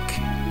a week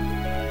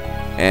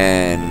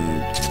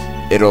and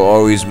it'll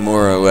always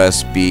more or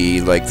less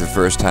be like the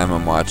first time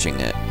I'm watching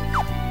it.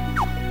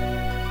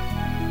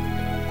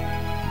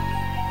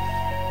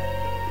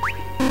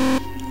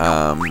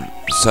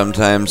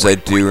 Sometimes I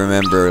do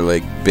remember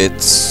like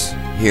bits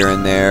here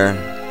and there,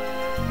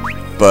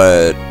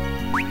 but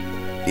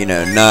you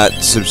know, not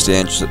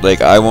substantial.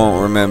 Like, I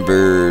won't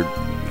remember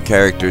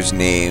characters'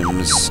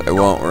 names, I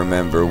won't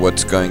remember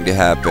what's going to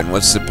happen,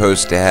 what's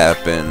supposed to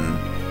happen,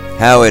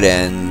 how it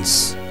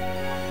ends,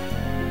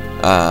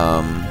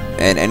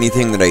 and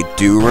anything that I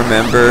do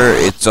remember,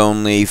 it's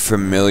only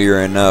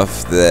familiar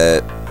enough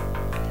that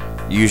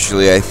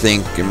usually I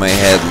think in my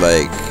head,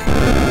 like,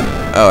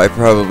 oh, I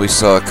probably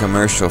saw a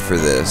commercial for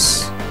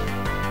this,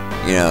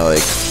 you know,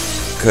 like,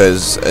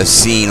 because a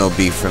scene will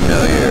be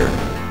familiar,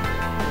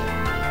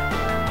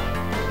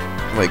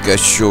 like a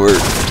short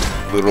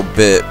little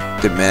bit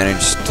that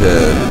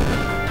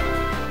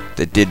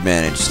did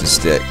manage to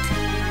stick.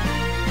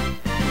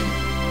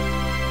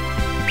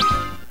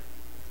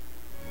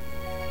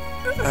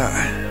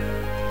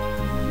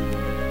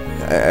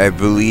 I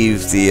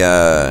believe the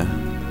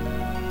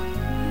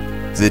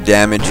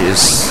damage is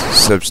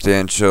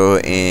substantial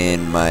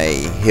in my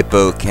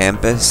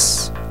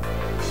hippocampus,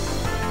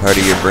 part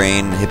of your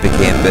brain,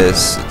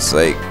 hippocampus. It's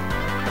like,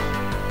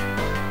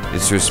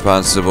 it's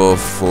responsible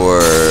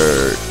for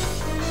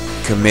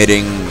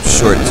committing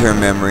short-term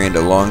memory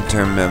into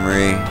long-term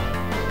memory,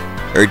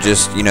 or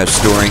just, you know,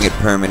 storing it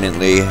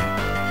permanently,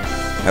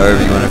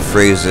 however you want to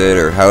phrase it,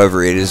 or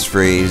however it is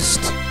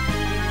phrased.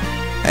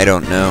 I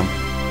don't know.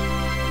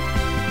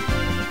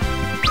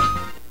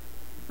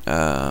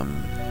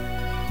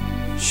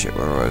 Shit,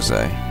 where was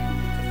I?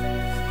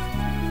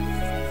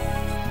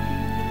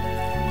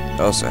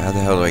 Also, how the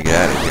hell do I get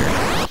out of here?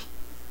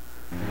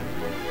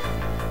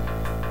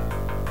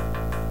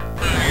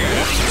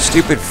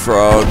 Stupid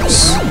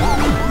frogs.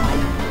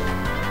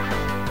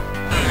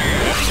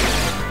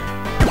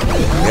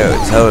 Yo,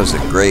 tell us a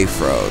gray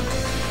frog.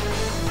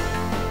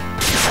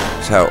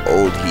 That's how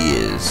old he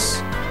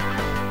is.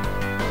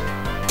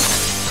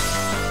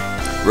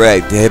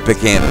 Right, the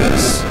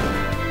hippocampus.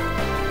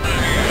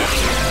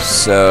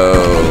 So,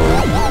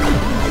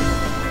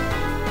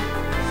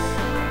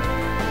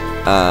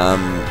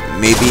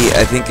 maybe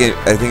I think it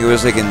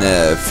was like in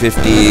the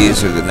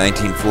 50s or the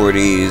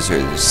 1940s or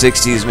the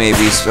 60s,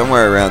 maybe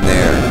somewhere around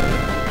there.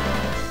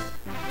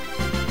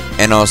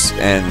 And also,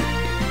 and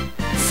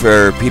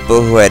for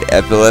people who had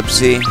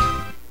epilepsy,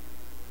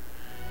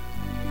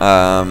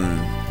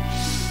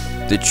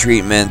 the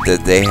treatment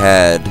that they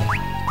had,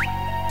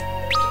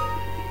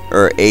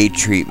 or a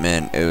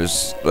treatment, it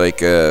was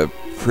like a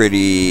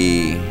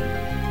pretty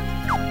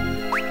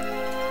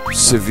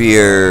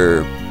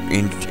severe,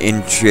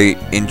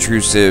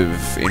 intrusive,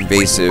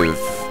 invasive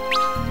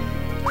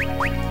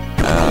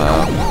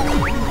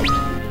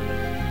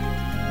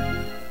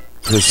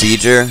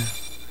procedure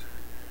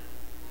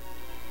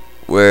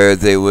where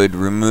they would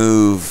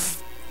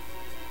remove,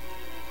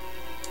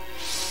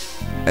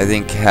 I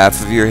think,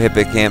 half of your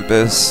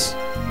hippocampus,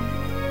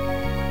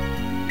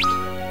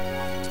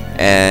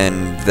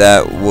 and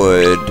that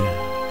would,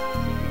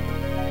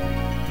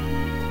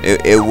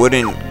 it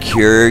wouldn't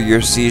cure your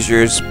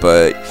seizures,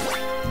 but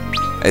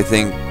I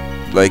think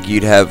like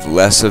you'd have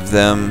less of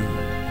them,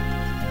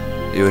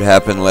 it would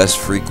happen less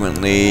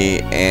frequently,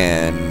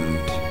 and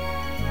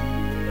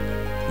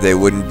they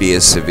wouldn't be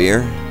as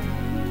severe.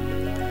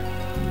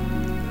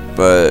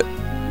 But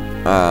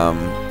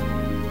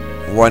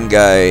one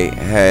guy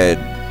had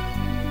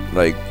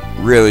like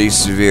really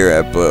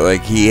severe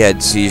like he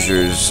had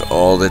seizures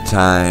all the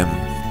time,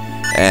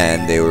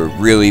 and they were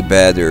really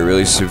bad, they were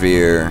really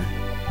severe,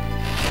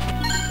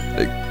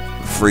 like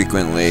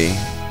frequently,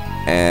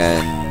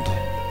 and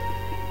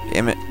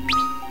damn it.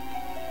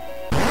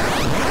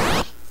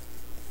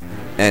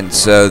 And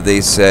so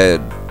they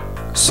said,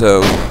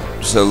 so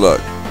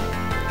look,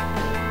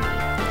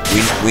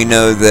 we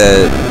know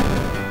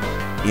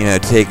that, you know,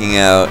 taking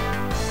out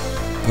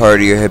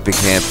part of your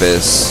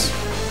hippocampus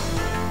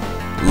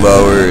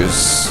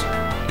lowers,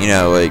 you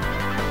know, like,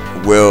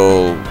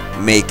 will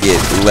make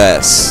it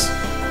less.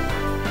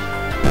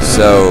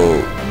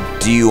 So,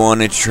 do you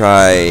want to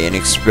try an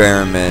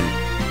experiment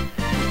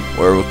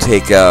where we'll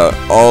take out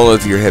all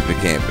of your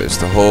hippocampus,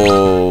 the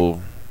whole,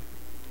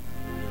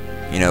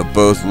 you know,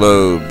 both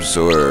lobes,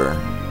 or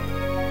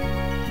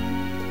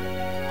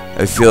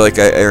I feel like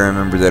I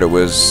remember that it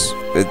was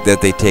that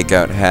they take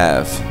out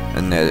half,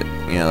 and that,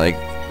 you know, like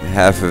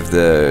half of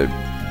the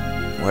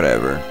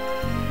whatever.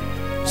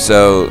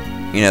 So,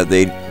 you know,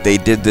 they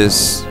did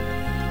this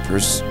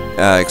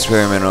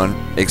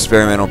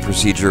experimental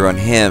procedure on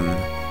him,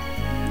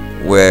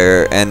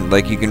 where, and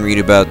like you can read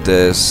about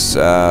this.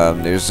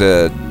 There's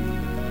a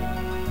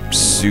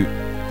suit.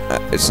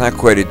 It's not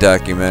quite a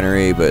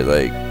documentary, but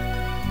like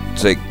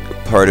it's like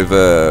part of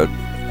a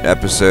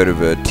episode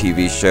of a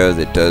TV show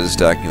that does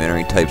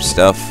documentary type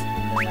stuff.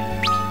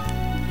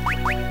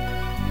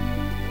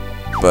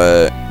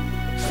 But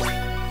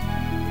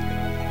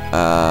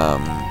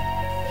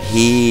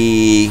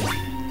he,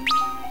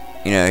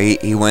 you know,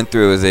 he went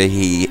through with it.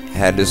 He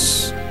had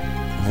his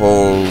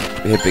whole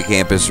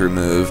hippocampus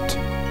removed,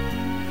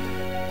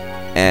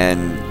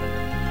 and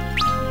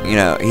you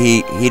know,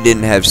 he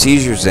didn't have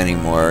seizures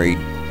anymore. He,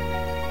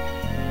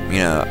 you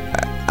know,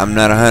 I'm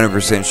not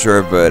 100%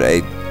 sure, but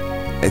I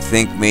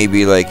think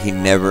maybe like he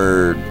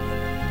never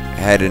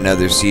had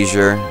another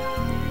seizure,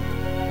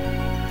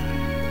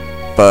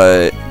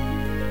 but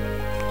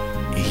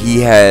he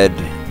had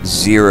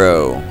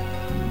 0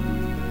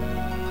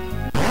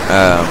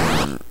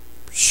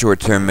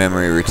 short-term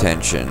memory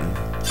retention.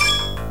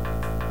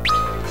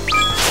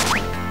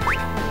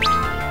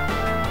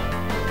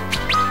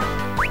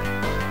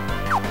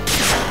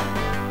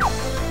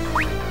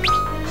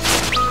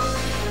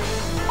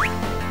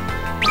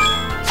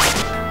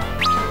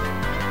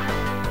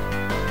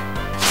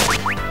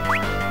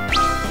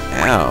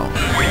 Ow.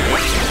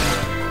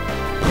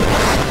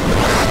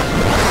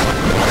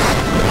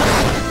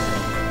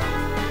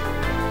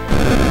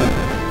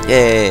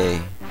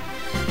 Yay.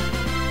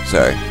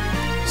 Sorry.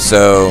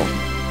 So,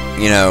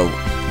 you know,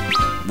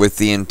 with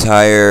the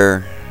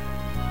entire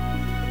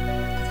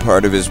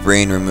part of his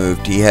brain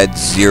removed, he had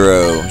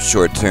 0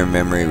 short-term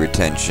memory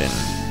retention.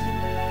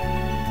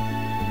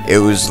 It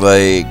was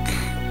like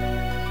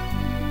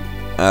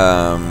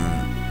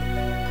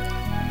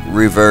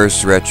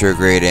reverse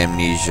retrograde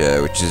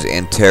amnesia, which is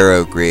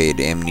anterograde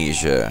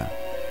amnesia,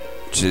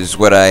 which is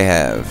what I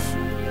have.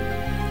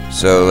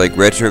 So like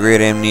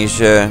retrograde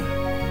amnesia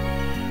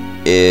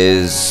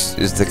is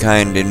the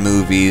kind in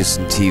movies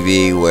and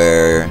TV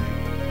where,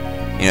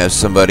 you know,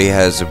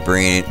 somebody's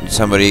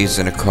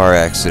in a car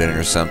accident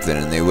or something,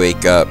 and they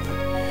wake up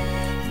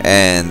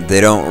and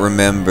they don't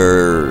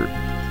remember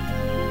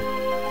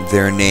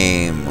their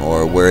name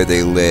or where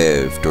they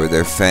lived or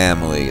their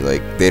family.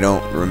 Like, they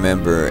don't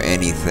remember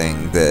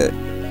anything that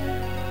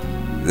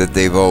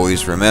they've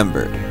always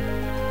remembered,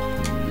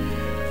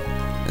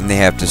 and they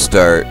have to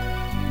start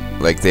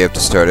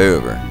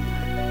over.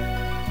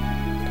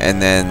 And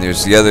then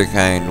there's the other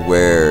kind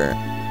where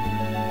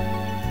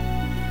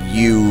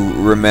you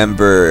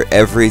remember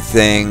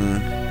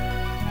everything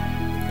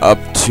up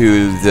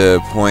to the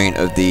point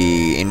of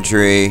the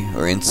injury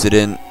or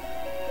incident,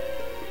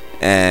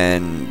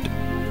 and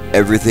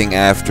everything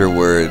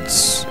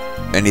afterwards,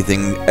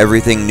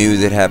 everything new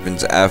that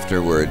happens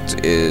afterwards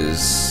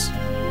is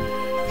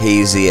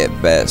hazy at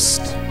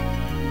best.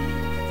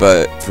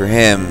 But for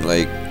him,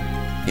 like,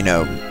 you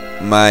know,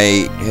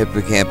 my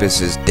hippocampus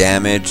is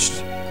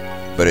damaged,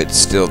 but it's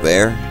still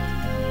there.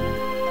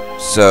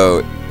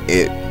 So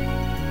it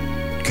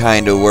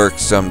kind of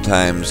works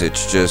sometimes,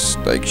 it's just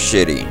like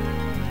shitty.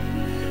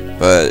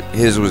 But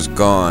his was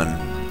gone,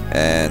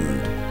 and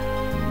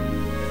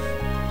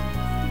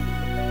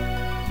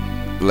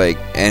like,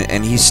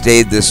 and he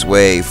stayed this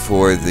way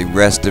for the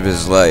rest of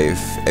his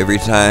life. Every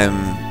time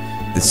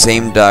the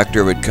same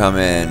doctor would come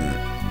in,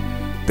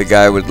 the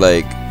guy would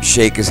like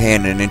shake his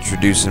hand and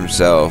introduce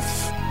himself.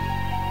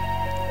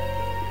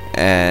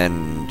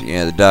 And, you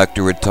know, the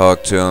doctor would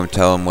talk to him,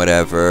 tell him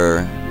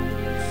whatever.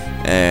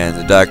 And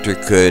the doctor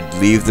could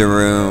leave the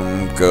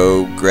room,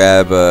 go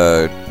grab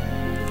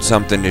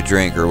something to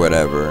drink or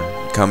whatever,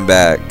 come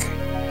back,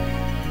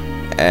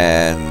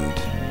 and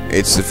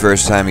it's the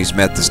first time he's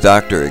met this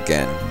doctor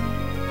again.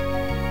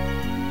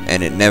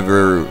 And it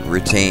never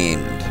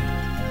retained.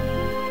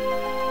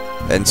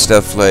 And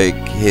stuff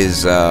like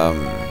his,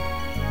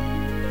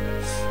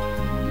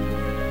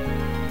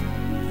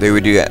 they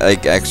would do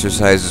like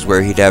exercises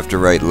where he'd have to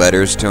write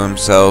letters to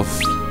himself,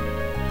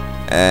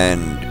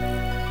 and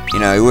you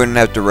know, he wouldn't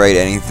have to write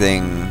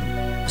anything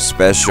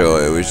special.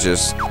 It was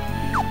just,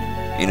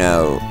 you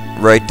know,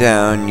 write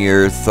down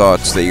your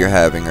thoughts that you're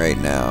having right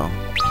now,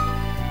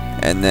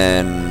 and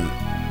then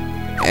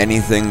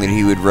anything that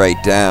he would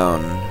write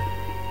down,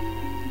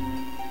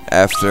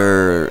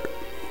 after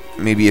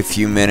maybe a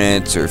few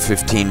minutes or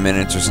 15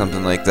 minutes or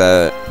something like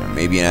that, or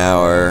maybe an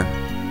hour,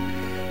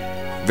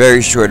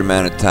 very short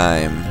amount of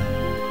time,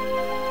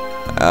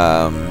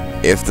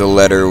 if the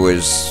letter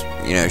was,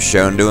 you know,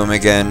 shown to him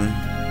again,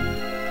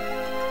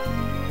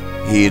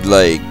 he'd,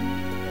 like,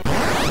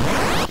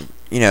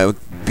 you know,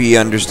 be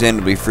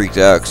understandably freaked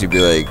out, because he'd be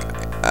like,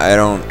 I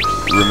don't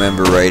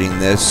remember writing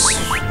this.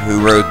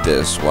 Who wrote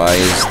this? Why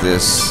is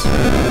this,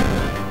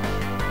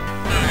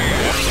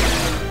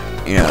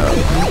 you know,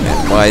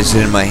 and why is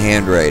it in my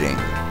handwriting?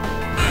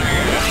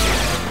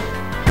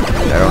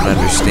 I don't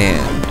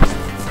understand.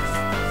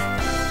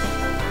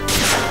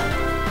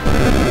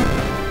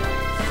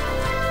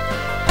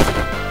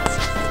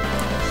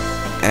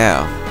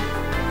 Ow.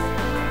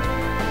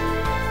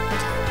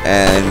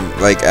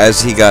 And, like,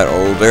 as he got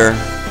older,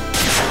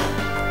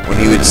 when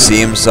he would see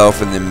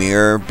himself in the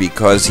mirror,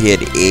 because he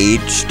had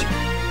aged,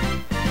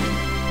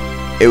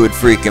 it would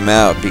freak him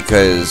out,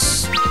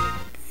 because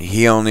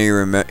he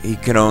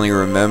could only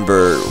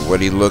remember what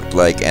he looked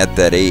like at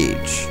that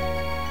age,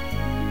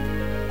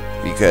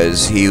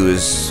 because he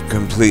was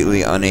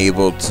completely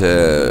unable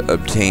to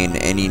obtain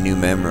any new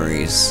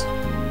memories.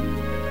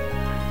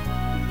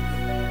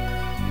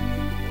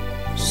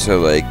 So,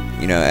 like,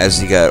 you know, as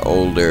he got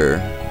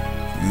older,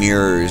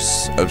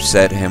 mirrors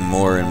upset him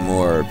more and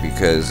more,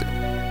 because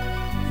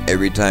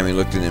every time he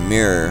looked in the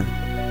mirror,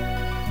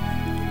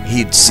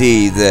 he'd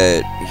see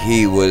that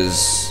he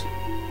was,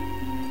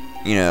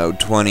 you know,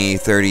 20,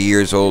 30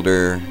 years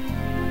older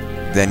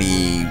than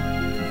he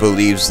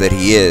believes that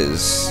he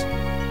is.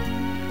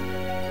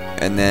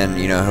 And then,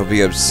 you know, he'll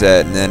be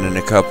upset, and then in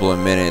a couple of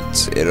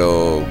minutes,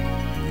 it'll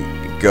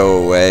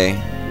go away.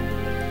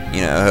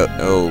 You know,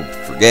 he'll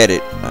forget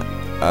it,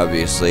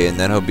 obviously, and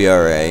then he'll be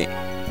alright.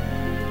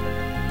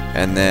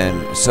 And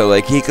then, so,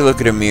 like, he could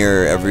look at a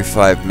mirror every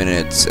 5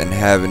 minutes and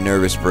have a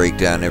nervous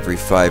breakdown every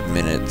 5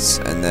 minutes,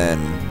 and then,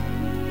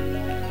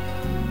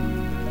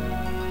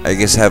 I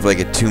guess, have, like,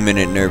 a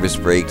 2-minute nervous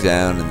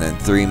breakdown, and then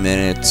 3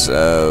 minutes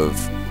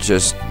of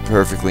just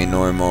perfectly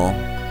normal.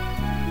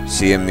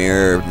 See a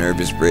mirror,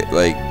 nervous break,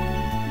 like,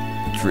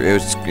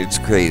 it's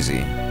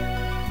crazy.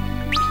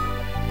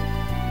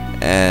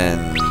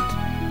 And,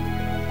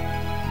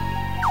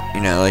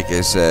 you know, like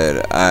I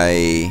said,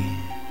 I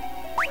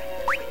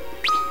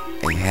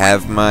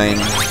have mine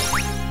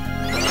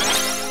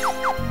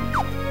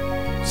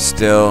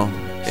still.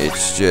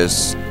 It's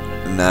just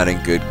not in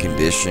good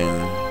condition.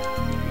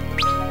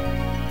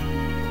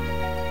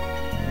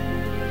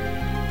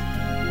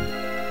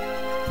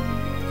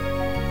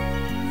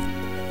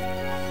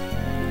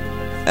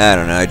 I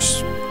don't know, I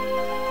just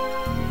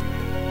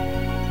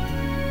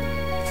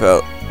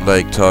felt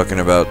like talking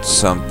about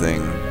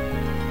something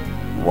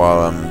while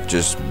I'm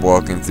just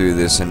walking through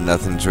this and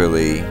nothing's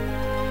really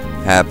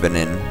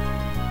happening.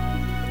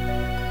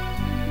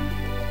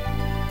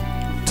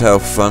 Tell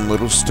fun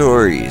little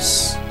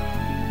stories.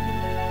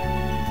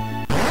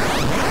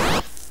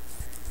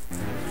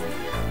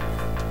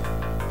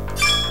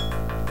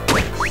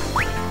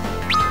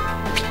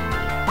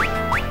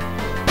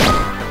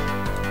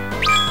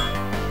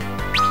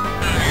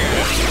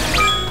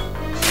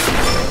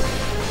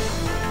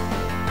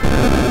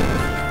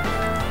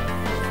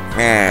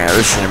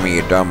 Listen to me,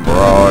 you dumb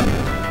broad.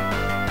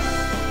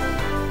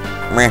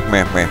 Meh,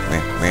 meh, meh,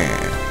 meh, meh.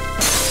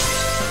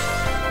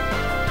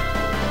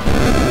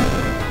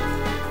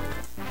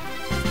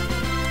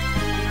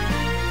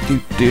 Do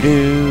do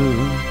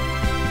do.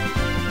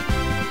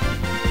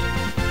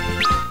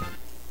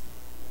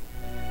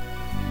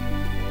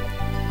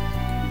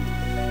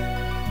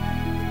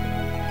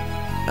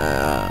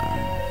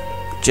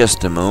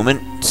 Just a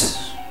moment.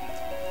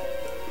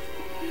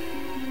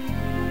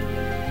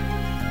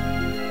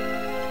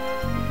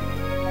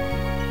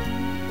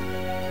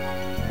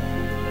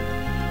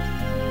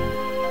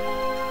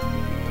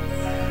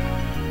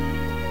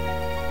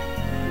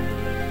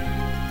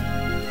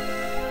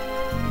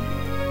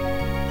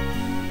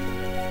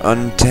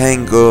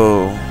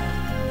 Untangle.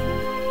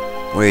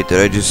 Wait, did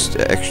I just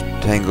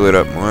tangle it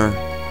up more?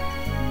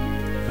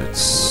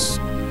 Let's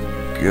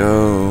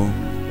go.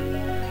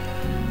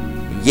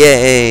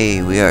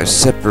 Yay, we are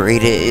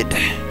separated.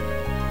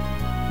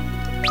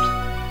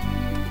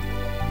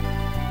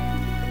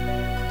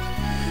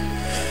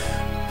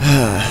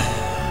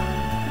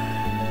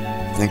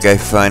 I think I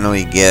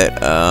finally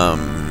get, I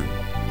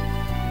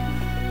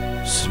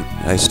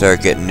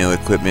start getting new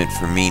equipment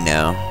for me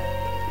now.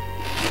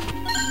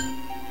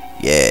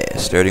 Yeah,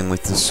 starting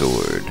with the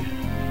sword.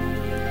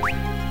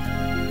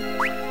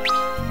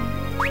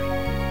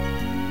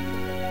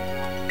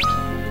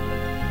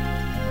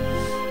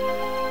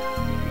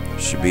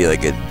 Should be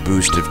like a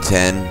boost of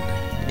 10.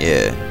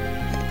 Yeah.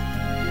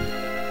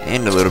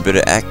 And a little bit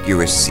of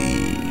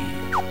accuracy.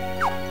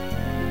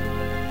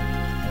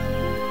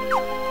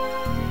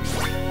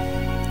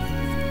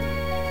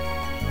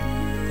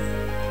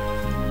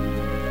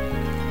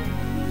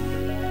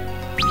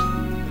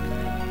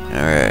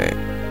 Alright.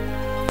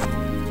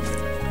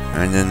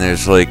 And then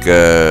there's like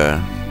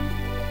a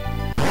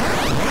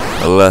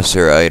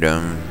lesser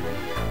item.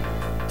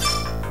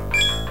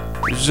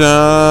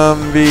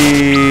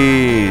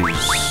 Zombies!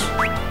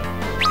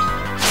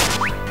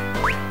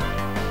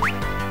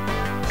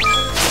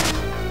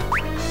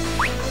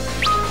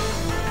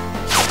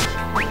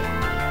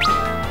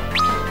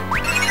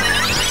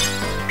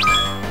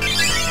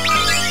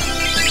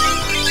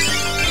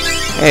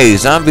 Hey,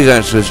 zombies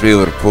aren't supposed to be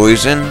able to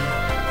poison.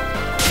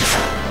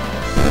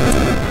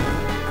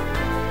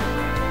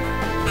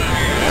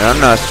 And I'm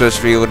not supposed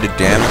to be able to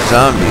damage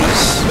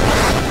zombies.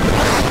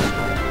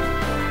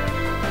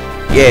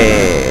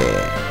 Yeah.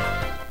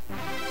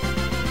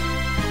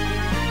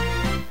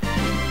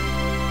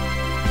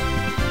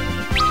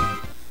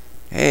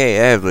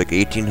 Hey, I have like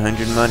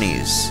 1,800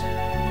 monies.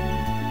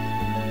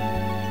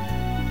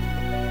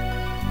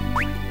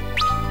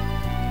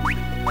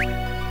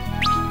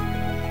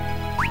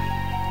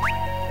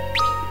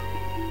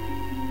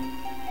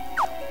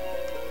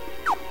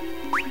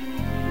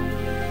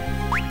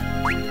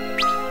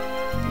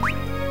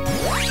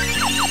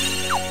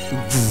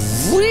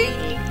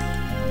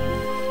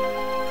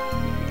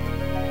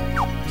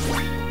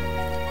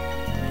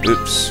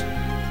 Oops.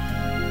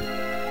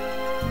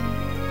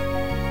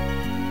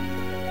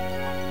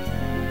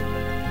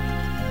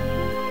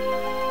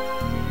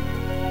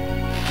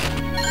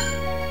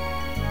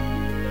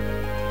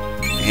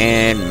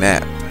 And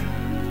map.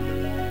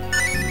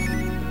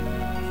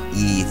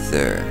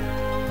 Ether.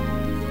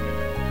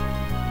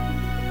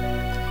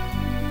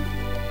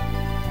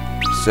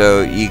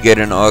 So you get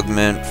an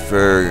augment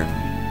for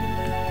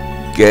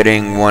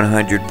getting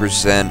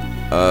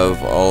 100%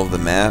 of all the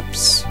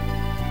maps.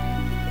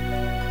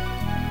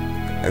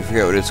 I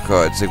forget what it's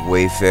called. It's like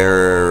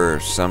Wayfarer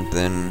or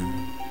something.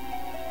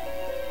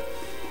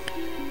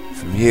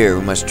 From here,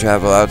 we must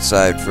travel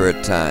outside for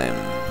a time.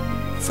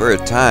 For a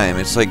time?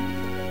 It's like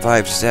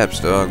 5 steps,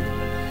 dog.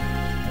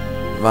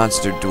 The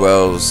monster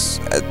dwells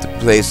at the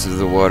place of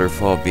the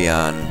waterfall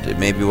beyond. It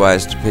may be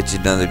wise to pitch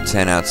another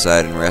 10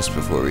 outside and rest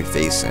before we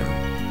face him.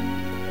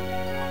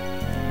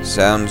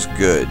 Sounds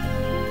good.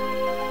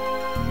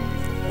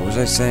 What was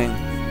I saying?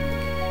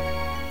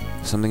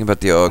 Something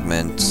about the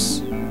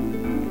augments.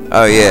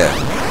 Oh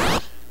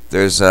yeah,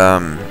 there's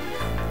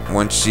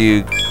once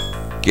you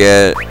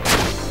get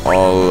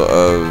all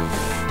of,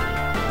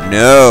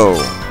 no,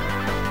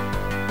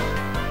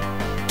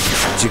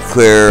 once you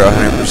clear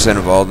 100%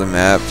 of all the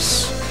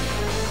maps,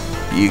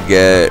 you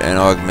get an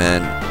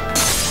augment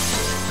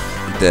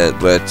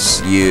that lets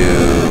you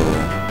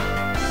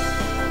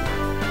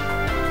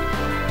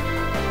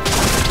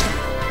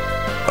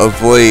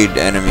avoid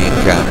enemy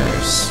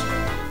encounters.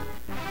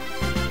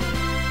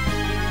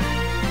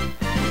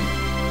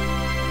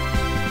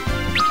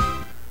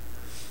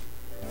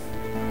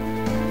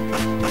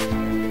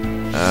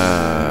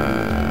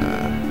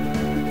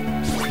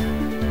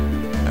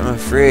 I'm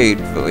afraid,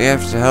 but we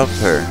have to help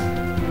her.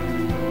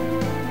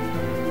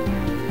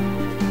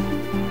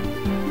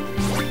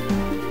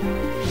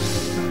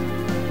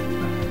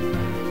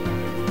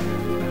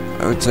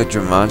 How would such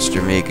a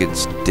monster make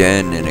its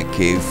den in a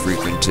cave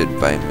frequented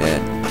by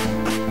men?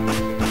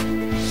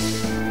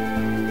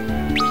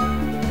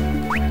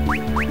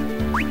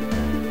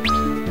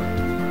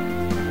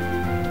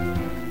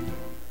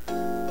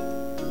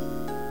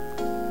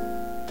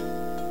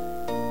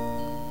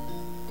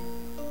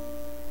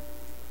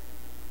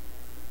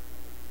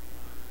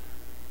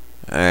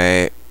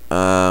 Alright,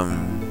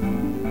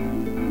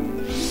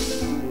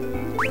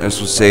 this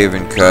will save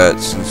and cut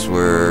since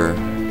we're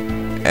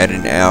at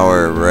an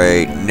hour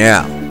right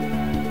now.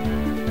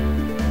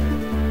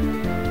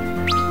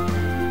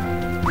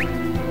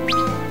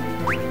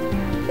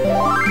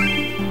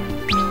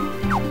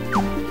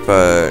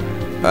 But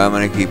I'm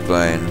gonna keep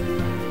playing.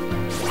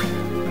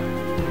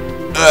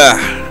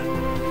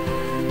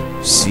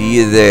 Ugh. See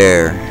you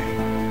there.